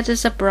 prepared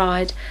as a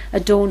bride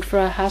adorned for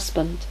her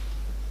husband.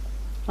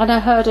 And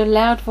I heard a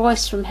loud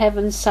voice from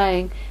heaven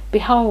saying,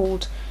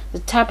 Behold, the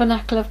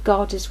tabernacle of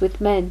God is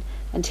with men,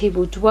 and he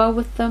will dwell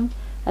with them,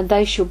 and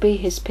they shall be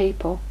his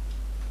people.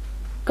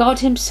 God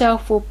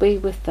himself will be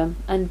with them,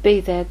 and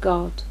be their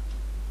God.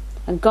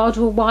 And God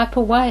will wipe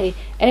away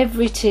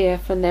every tear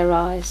from their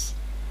eyes.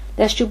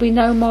 There shall be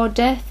no more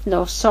death,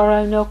 nor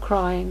sorrow, nor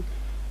crying.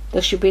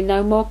 There shall be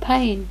no more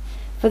pain,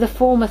 for the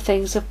former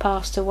things have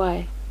passed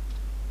away.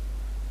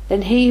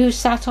 Then he who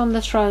sat on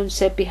the throne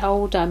said,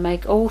 Behold, I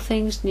make all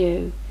things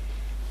new.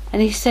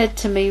 And he said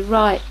to me,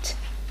 Write,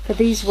 for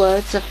these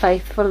words are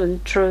faithful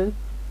and true.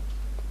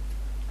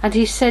 And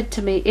he said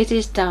to me, It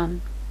is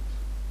done.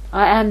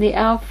 I am the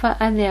Alpha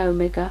and the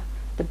Omega,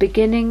 the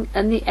beginning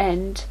and the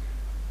end.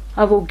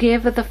 I will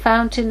give of the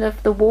fountain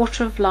of the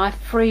water of life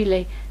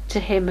freely to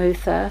him who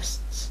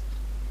thirsts.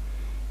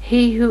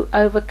 He who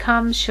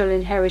overcomes shall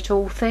inherit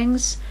all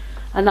things,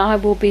 and I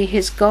will be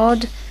his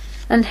God,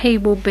 and he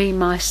will be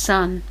my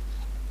son.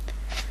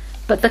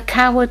 But the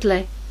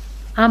cowardly,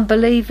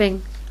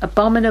 unbelieving,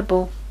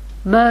 abominable,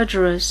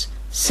 murderers,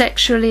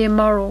 sexually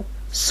immoral,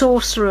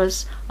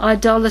 sorcerers,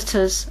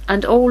 idolaters,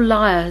 and all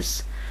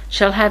liars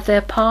shall have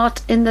their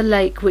part in the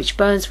lake which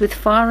burns with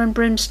fire and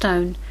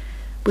brimstone,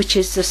 which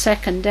is the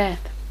second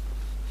death.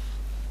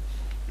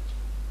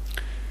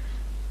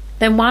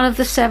 Then one of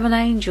the 7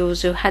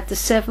 angels who had the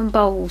 7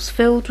 bowls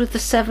filled with the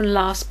 7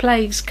 last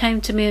plagues came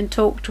to me and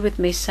talked with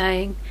me,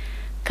 saying,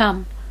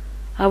 Come,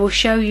 I will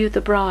show you the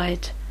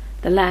bride,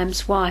 the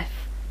Lamb's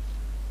wife.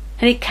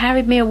 And he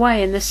carried me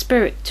away in the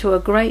spirit to a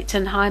great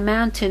and high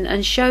mountain,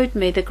 and showed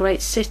me the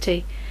great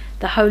city,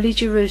 the holy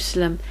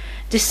Jerusalem,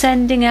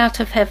 descending out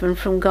of heaven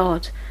from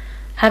God,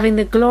 having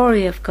the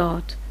glory of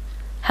God.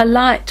 Her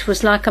light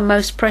was like a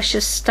most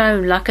precious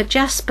stone, like a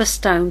jasper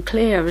stone,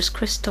 clear as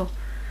crystal.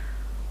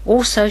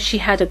 Also she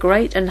had a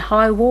great and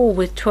high wall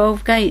with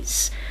 12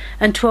 gates,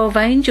 and 12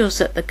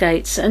 angels at the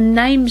gates, and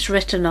names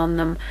written on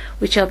them,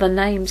 which are the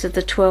names of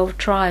the 12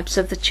 tribes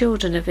of the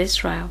children of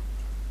Israel.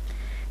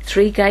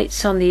 3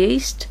 gates on the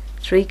east,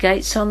 3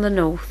 gates on the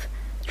north,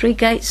 3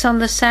 gates on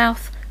the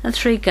south, and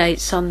 3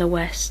 gates on the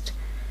west.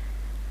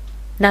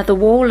 Now the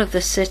wall of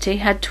the city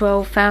had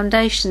 12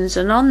 foundations,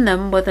 and on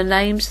them were the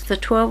names of the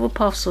 12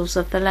 apostles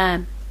of the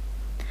Lamb.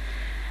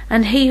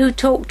 And he who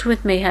talked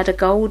with me had a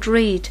gold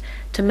reed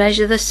to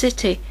measure the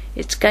city,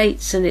 its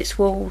gates and its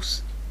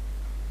walls.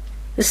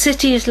 The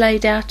city is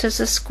laid out as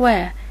a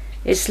square,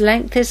 its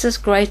length is as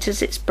great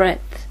as its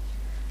breadth.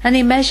 And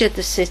he measured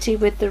the city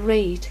with the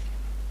reed,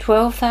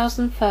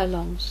 12,000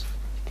 furlongs.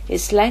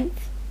 Its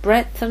length,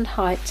 breadth and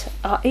height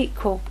are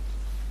equal.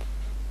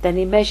 Then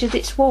he measured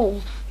its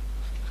wall,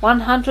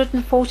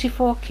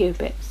 144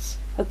 cubits,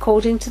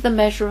 according to the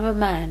measure of a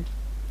man,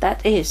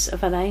 that is,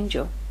 of an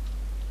angel.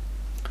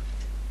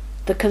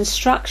 The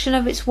construction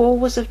of its wall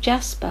was of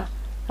jasper,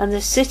 and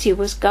the city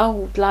was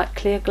gold like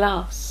clear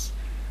glass.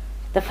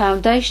 The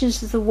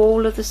foundations of the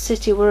wall of the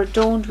city were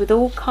adorned with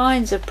all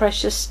kinds of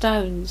precious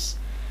stones.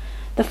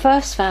 The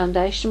first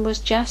foundation was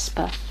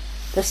jasper,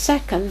 the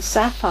second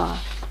sapphire,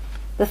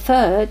 the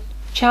third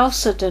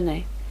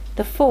chalcedony,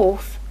 the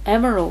fourth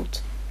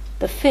emerald,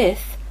 the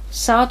fifth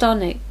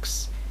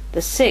sardonyx,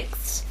 the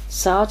sixth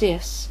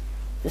sardius,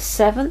 the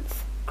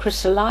seventh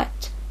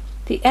chrysolite,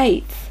 the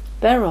eighth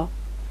beryl,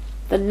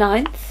 the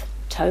ninth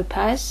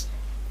topaz,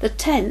 the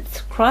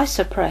 10th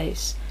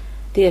chrysoprase,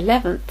 the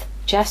 11th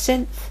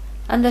jacinth,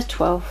 and the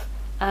 12th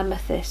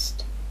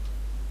amethyst.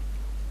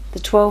 The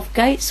 12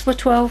 gates were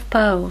 12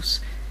 pearls.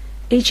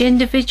 Each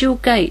individual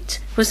gate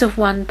was of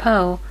 1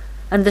 pearl,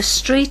 and the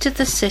street of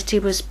the city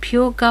was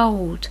pure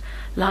gold,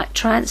 like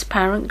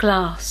transparent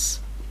glass.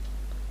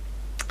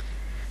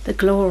 The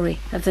glory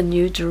of the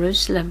New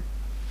Jerusalem.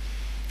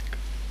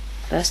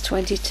 Verse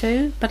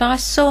 22, But I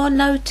saw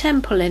no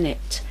temple in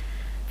it,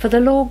 for the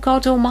Lord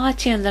God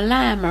Almighty and the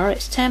Lamb are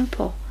its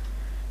temple.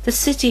 The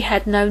city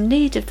had no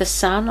need of the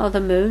sun or the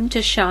moon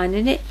to shine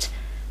in it,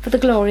 for the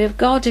glory of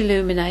God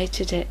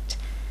illuminated it.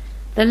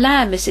 The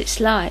Lamb is its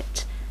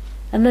light,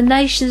 and the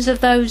nations of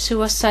those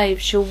who are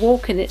saved shall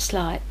walk in its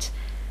light,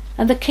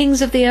 and the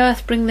kings of the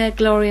earth bring their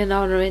glory and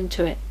honour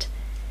into it.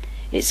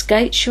 Its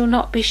gates shall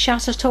not be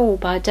shut at all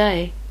by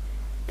day.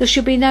 There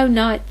shall be no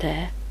night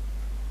there.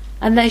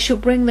 And they shall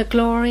bring the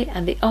glory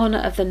and the honour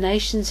of the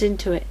nations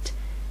into it.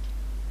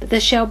 But there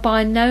shall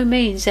by no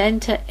means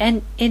enter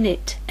in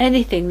it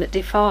anything that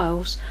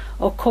defiles,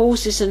 or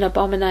causes an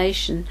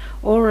abomination,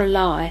 or a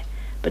lie,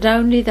 but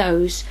only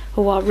those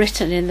who are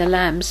written in the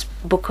Lamb's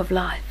book of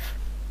life.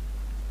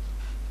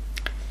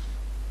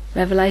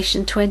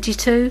 Revelation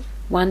 22,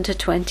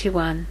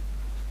 1-21.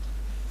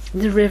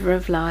 The river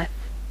of life.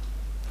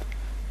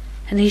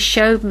 And he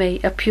showed me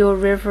a pure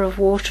river of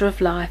water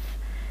of life,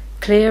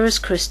 clear as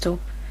crystal,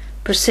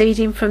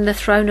 proceeding from the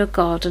throne of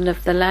God and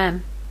of the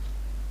Lamb.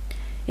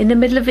 In the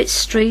middle of its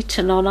street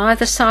and on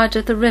either side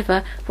of the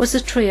river was the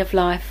tree of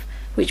life,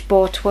 which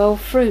bore 12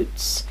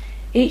 fruits,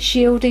 each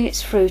yielding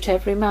its fruit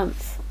every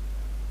month.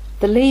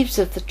 The leaves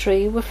of the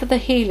tree were for the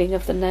healing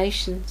of the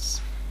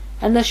nations,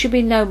 and there shall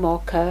be no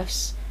more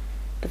curse,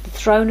 but the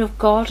throne of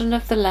God and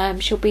of the Lamb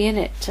shall be in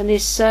it, and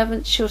his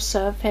servants shall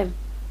serve him.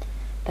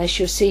 They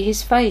shall see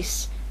his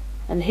face,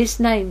 and his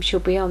name shall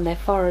be on their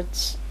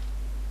foreheads.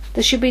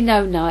 There shall be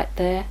no night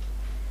there.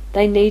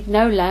 They need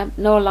no lamp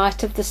nor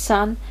light of the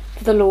sun,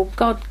 for the Lord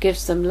God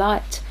gives them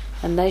light,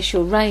 and they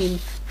shall reign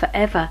for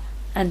ever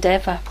and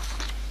ever.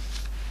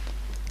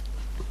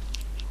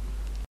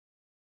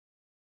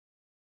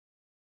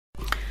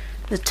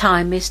 The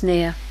time is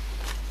near.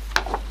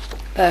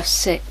 Verse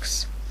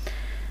 6.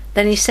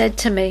 Then he said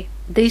to me,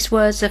 These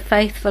words are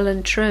faithful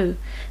and true.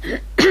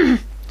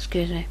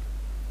 Excuse me.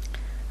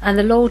 And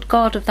the Lord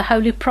God of the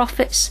holy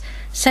prophets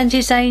sent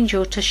his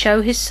angel to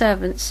show his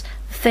servants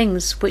the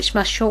things which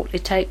must shortly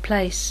take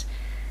place.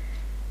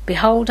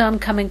 Behold, I am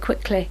coming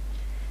quickly.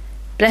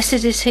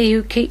 Blessed is he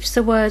who keeps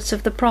the words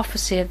of the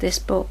prophecy of this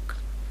book.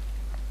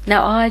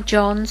 Now I,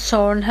 John,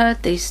 saw and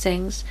heard these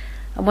things,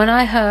 and when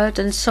I heard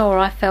and saw,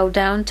 I fell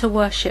down to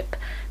worship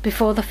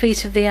before the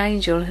feet of the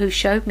angel who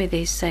showed me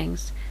these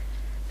things.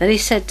 Then he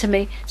said to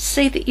me,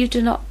 See that you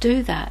do not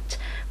do that,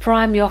 for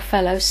I am your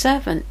fellow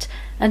servant,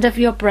 and of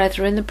your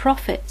brethren the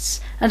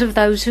prophets, and of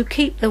those who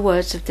keep the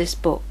words of this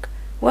book.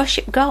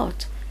 Worship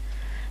God.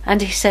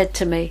 And he said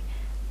to me,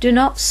 Do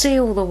not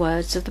seal the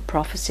words of the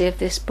prophecy of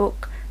this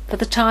book, for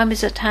the time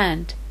is at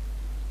hand.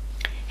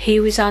 He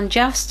who is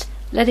unjust,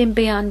 let him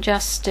be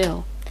unjust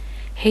still.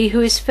 He who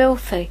is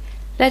filthy,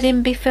 let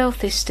him be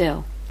filthy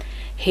still.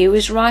 He who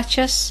is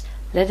righteous,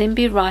 let him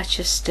be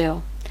righteous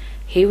still.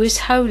 He who is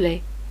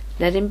holy,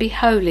 let him be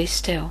holy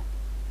still.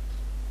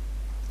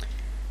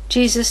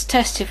 Jesus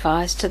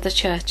testifies to the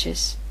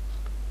churches.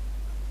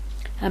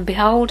 And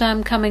behold, I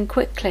am coming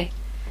quickly,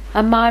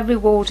 and my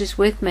reward is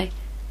with me,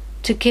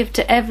 to give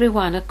to every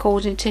one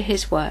according to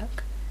his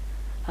work.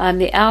 I am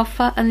the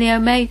Alpha and the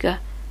Omega,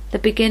 the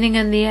beginning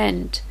and the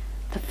end,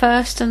 the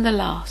first and the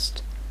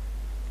last.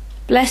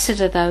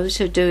 Blessed are those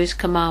who do his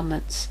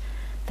commandments,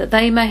 that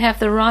they may have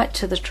the right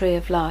to the tree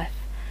of life,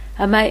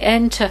 and may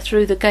enter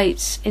through the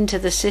gates into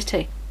the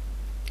city.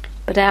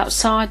 But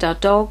outside are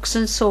dogs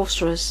and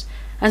sorcerers,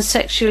 and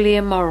sexually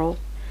immoral,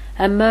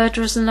 and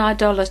murderers and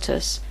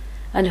idolaters,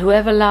 and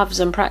whoever loves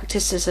and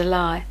practices a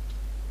lie.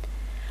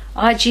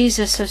 I,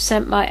 Jesus, have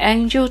sent my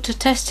angel to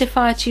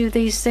testify to you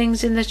these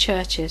things in the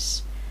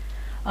churches.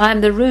 I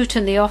am the root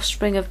and the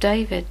offspring of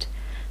David,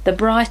 the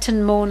bright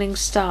and morning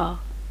star.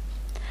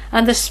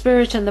 And the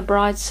Spirit and the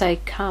bride say,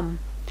 Come.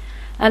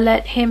 And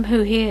let him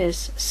who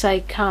hears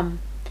say, Come.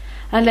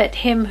 And let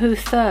him who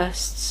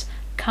thirsts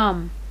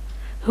come.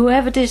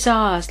 Whoever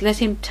desires, let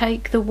him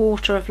take the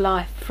water of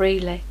life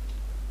freely.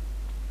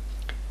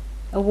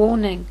 A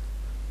warning.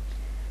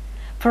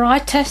 For I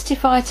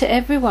testify to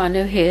everyone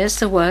who hears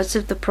the words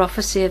of the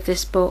prophecy of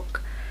this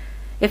book.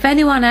 If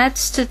anyone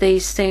adds to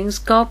these things,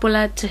 God will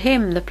add to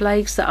him the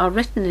plagues that are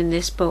written in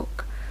this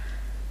book.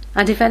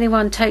 And if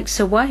anyone takes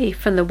away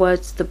from the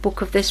words of the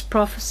book of this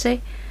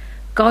prophecy,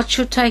 God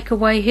shall take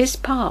away his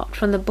part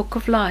from the book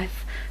of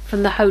life,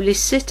 from the holy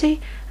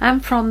city,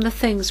 and from the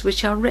things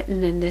which are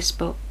written in this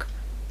book.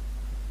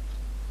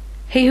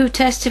 He who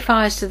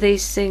testifies to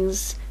these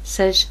things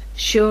says,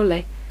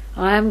 Surely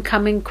I am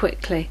coming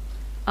quickly.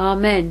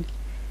 Amen.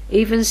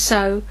 Even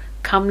so,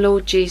 come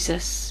Lord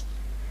Jesus.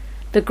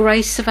 The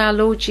grace of our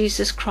Lord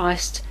Jesus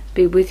Christ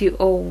be with you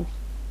all.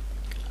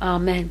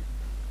 Amen.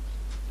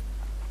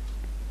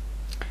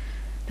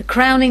 The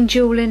crowning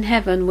jewel in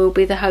heaven will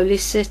be the holy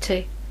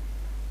city,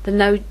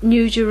 the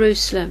New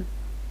Jerusalem.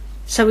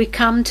 So we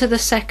come to the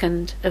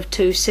second of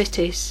two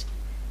cities.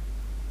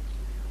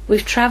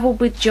 We've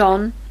travelled with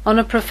John on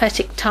a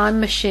prophetic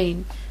time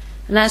machine,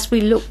 and as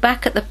we look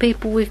back at the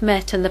people we've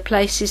met and the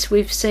places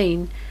we've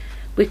seen,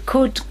 we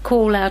could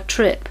call our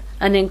trip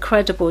an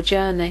incredible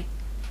journey.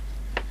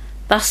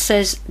 Thus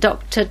says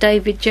Dr.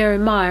 David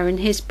Jeremiah in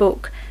his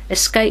book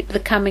Escape the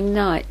Coming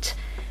Night,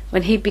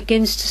 when he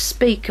begins to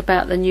speak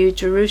about the New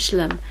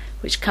Jerusalem,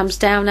 which comes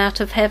down out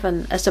of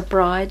heaven as a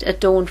bride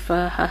adorned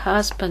for her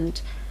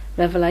husband.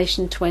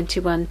 Revelation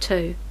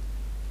 21:2.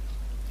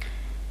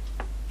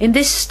 In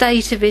this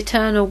state of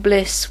eternal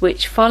bliss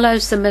which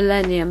follows the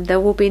millennium,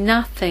 there will be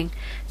nothing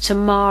to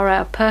mar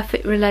our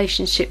perfect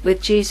relationship with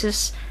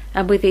Jesus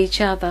and with each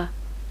other.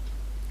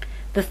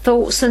 The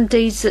thoughts and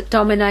deeds that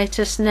dominate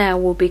us now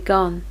will be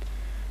gone.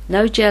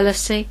 No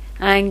jealousy,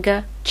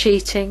 anger,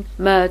 cheating,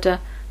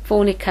 murder,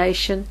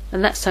 fornication,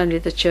 and that's only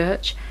the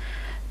church,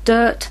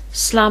 dirt,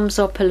 slums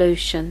or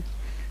pollution.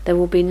 There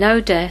will be no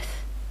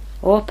death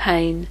or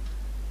pain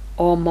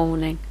or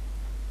mourning.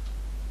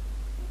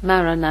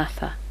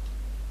 Maranatha.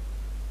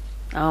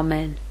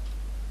 Amen.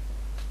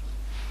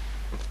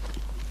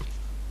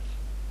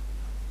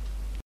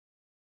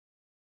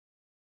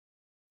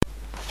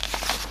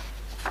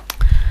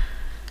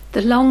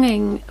 The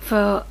longing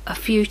for a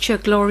future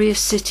glorious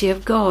city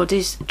of God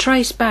is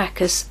traced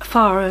back as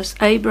far as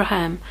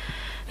Abraham,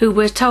 who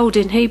we're told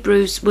in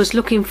Hebrews was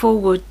looking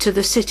forward to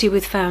the city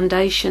with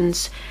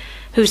foundations,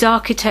 whose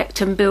architect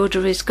and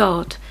builder is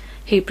God.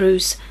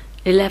 Hebrews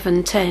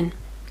 11:10.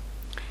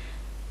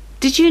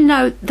 Did you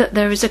know that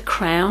there is a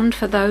crown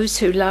for those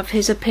who love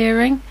his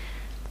appearing?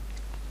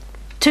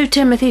 2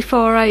 Timothy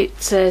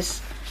 4:8 says,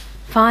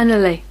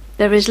 "Finally,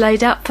 there is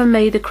laid up for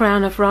me the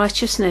crown of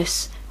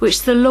righteousness,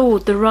 which the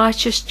Lord, the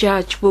righteous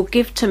judge, will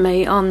give to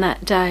me on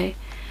that day.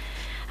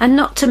 And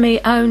not to me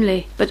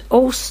only, but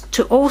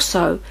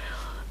also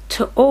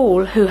to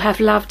all who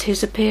have loved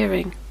his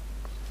appearing."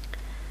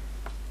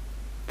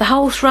 The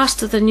whole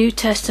thrust of the New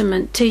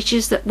Testament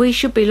teaches that we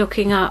should be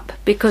looking up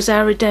because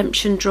our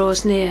redemption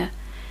draws near.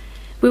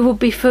 We would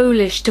be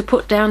foolish to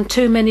put down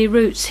too many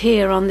roots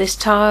here on this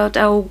tired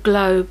old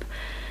globe,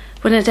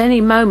 when at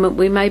any moment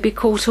we may be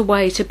caught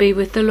away to be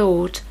with the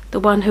Lord, the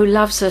one who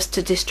loves us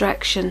to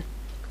distraction.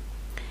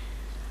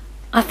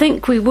 I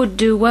think we would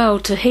do well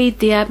to heed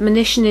the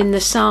admonition in the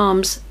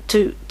Psalms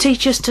to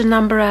teach us to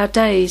number our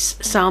days,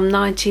 Psalm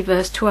 90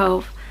 verse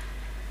 12.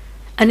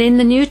 And in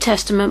the New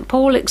Testament,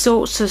 Paul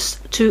exhorts us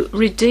to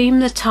redeem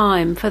the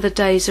time, for the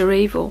days are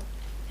evil,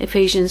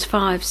 Ephesians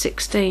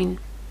 5:16.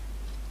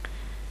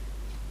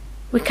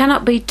 We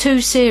cannot be too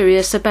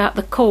serious about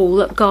the call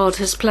that God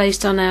has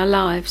placed on our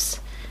lives.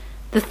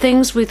 The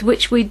things with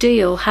which we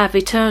deal have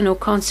eternal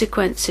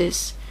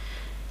consequences.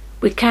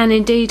 We can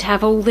indeed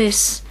have all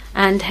this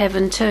and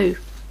heaven too.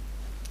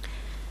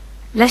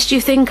 Lest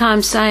you think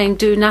I'm saying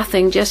do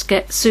nothing, just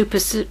get super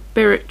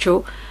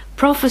spiritual,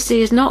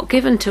 prophecy is not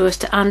given to us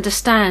to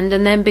understand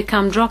and then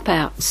become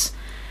dropouts.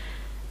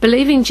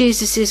 Believing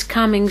Jesus is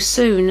coming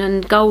soon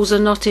and goals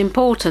are not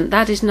important,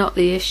 that is not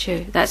the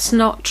issue. That's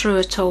not true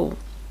at all.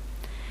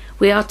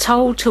 We are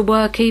told to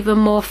work even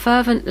more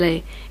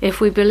fervently if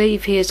we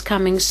believe he is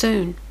coming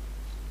soon.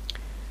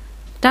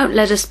 Don't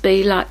let us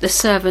be like the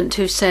servant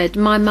who said,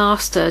 "My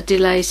master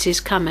delays his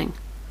coming."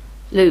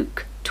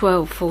 Luke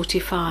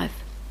 12:45.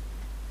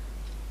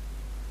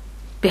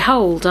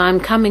 "Behold, I am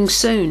coming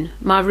soon,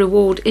 my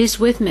reward is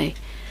with me,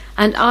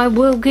 and I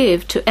will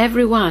give to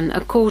every one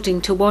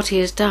according to what he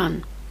has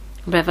done."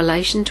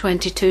 Revelation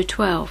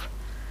 22:12.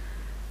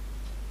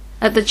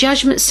 At the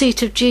judgment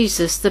seat of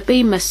Jesus, the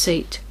Bema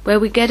seat, where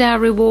we get our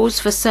rewards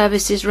for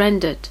services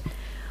rendered,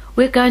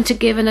 we're going to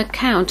give an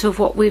account of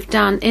what we've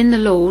done in the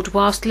Lord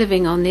whilst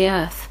living on the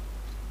earth.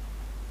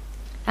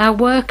 Our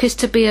work is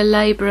to be a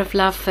labour of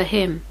love for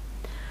him,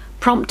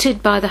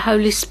 prompted by the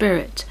Holy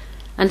Spirit,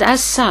 and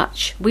as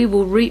such we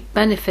will reap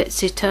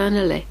benefits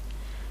eternally.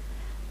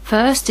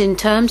 First, in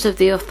terms of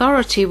the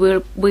authority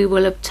we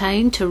will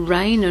obtain to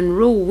reign and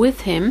rule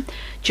with him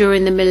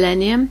during the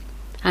millennium,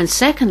 and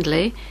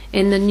secondly,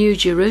 in the New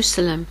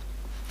Jerusalem.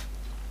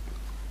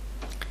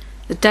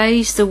 The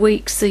days, the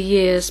weeks, the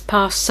years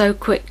pass so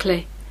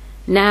quickly.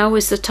 Now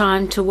is the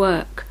time to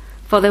work,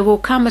 for there will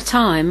come a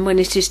time when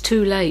it is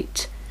too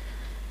late.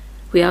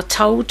 We are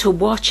told to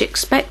watch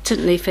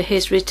expectantly for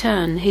his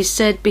return. He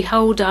said,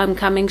 "Behold, I am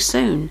coming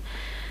soon,"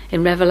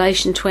 in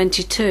Revelation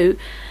 22,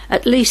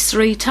 at least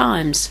 3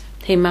 times.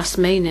 He must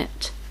mean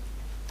it.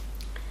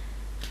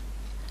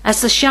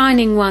 As the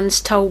Shining Ones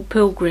told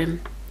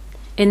Pilgrim,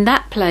 in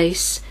that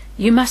place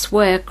you must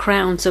wear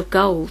crowns of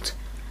gold,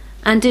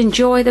 and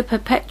enjoy the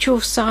perpetual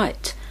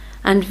sight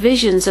and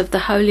visions of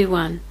the Holy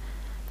One,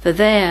 for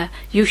there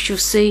you shall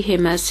see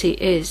him as he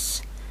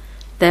is.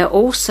 There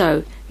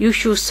also you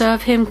shall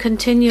serve him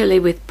continually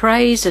with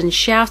praise and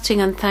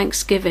shouting and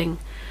thanksgiving,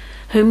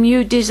 whom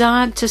you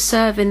desired to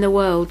serve in the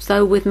world,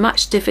 though with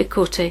much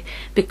difficulty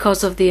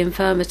because of the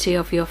infirmity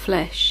of your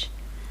flesh.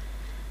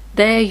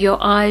 There your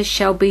eyes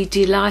shall be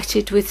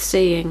delighted with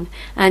seeing,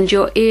 and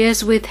your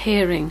ears with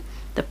hearing,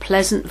 the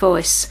pleasant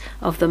voice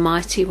of the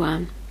Mighty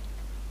One.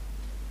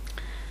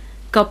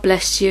 God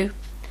bless you.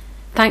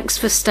 Thanks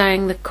for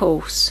staying the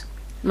course.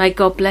 May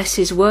God bless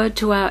his word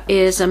to our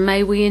ears, and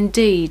may we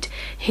indeed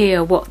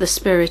hear what the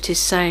Spirit is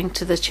saying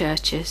to the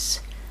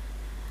churches.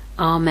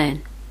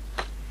 Amen.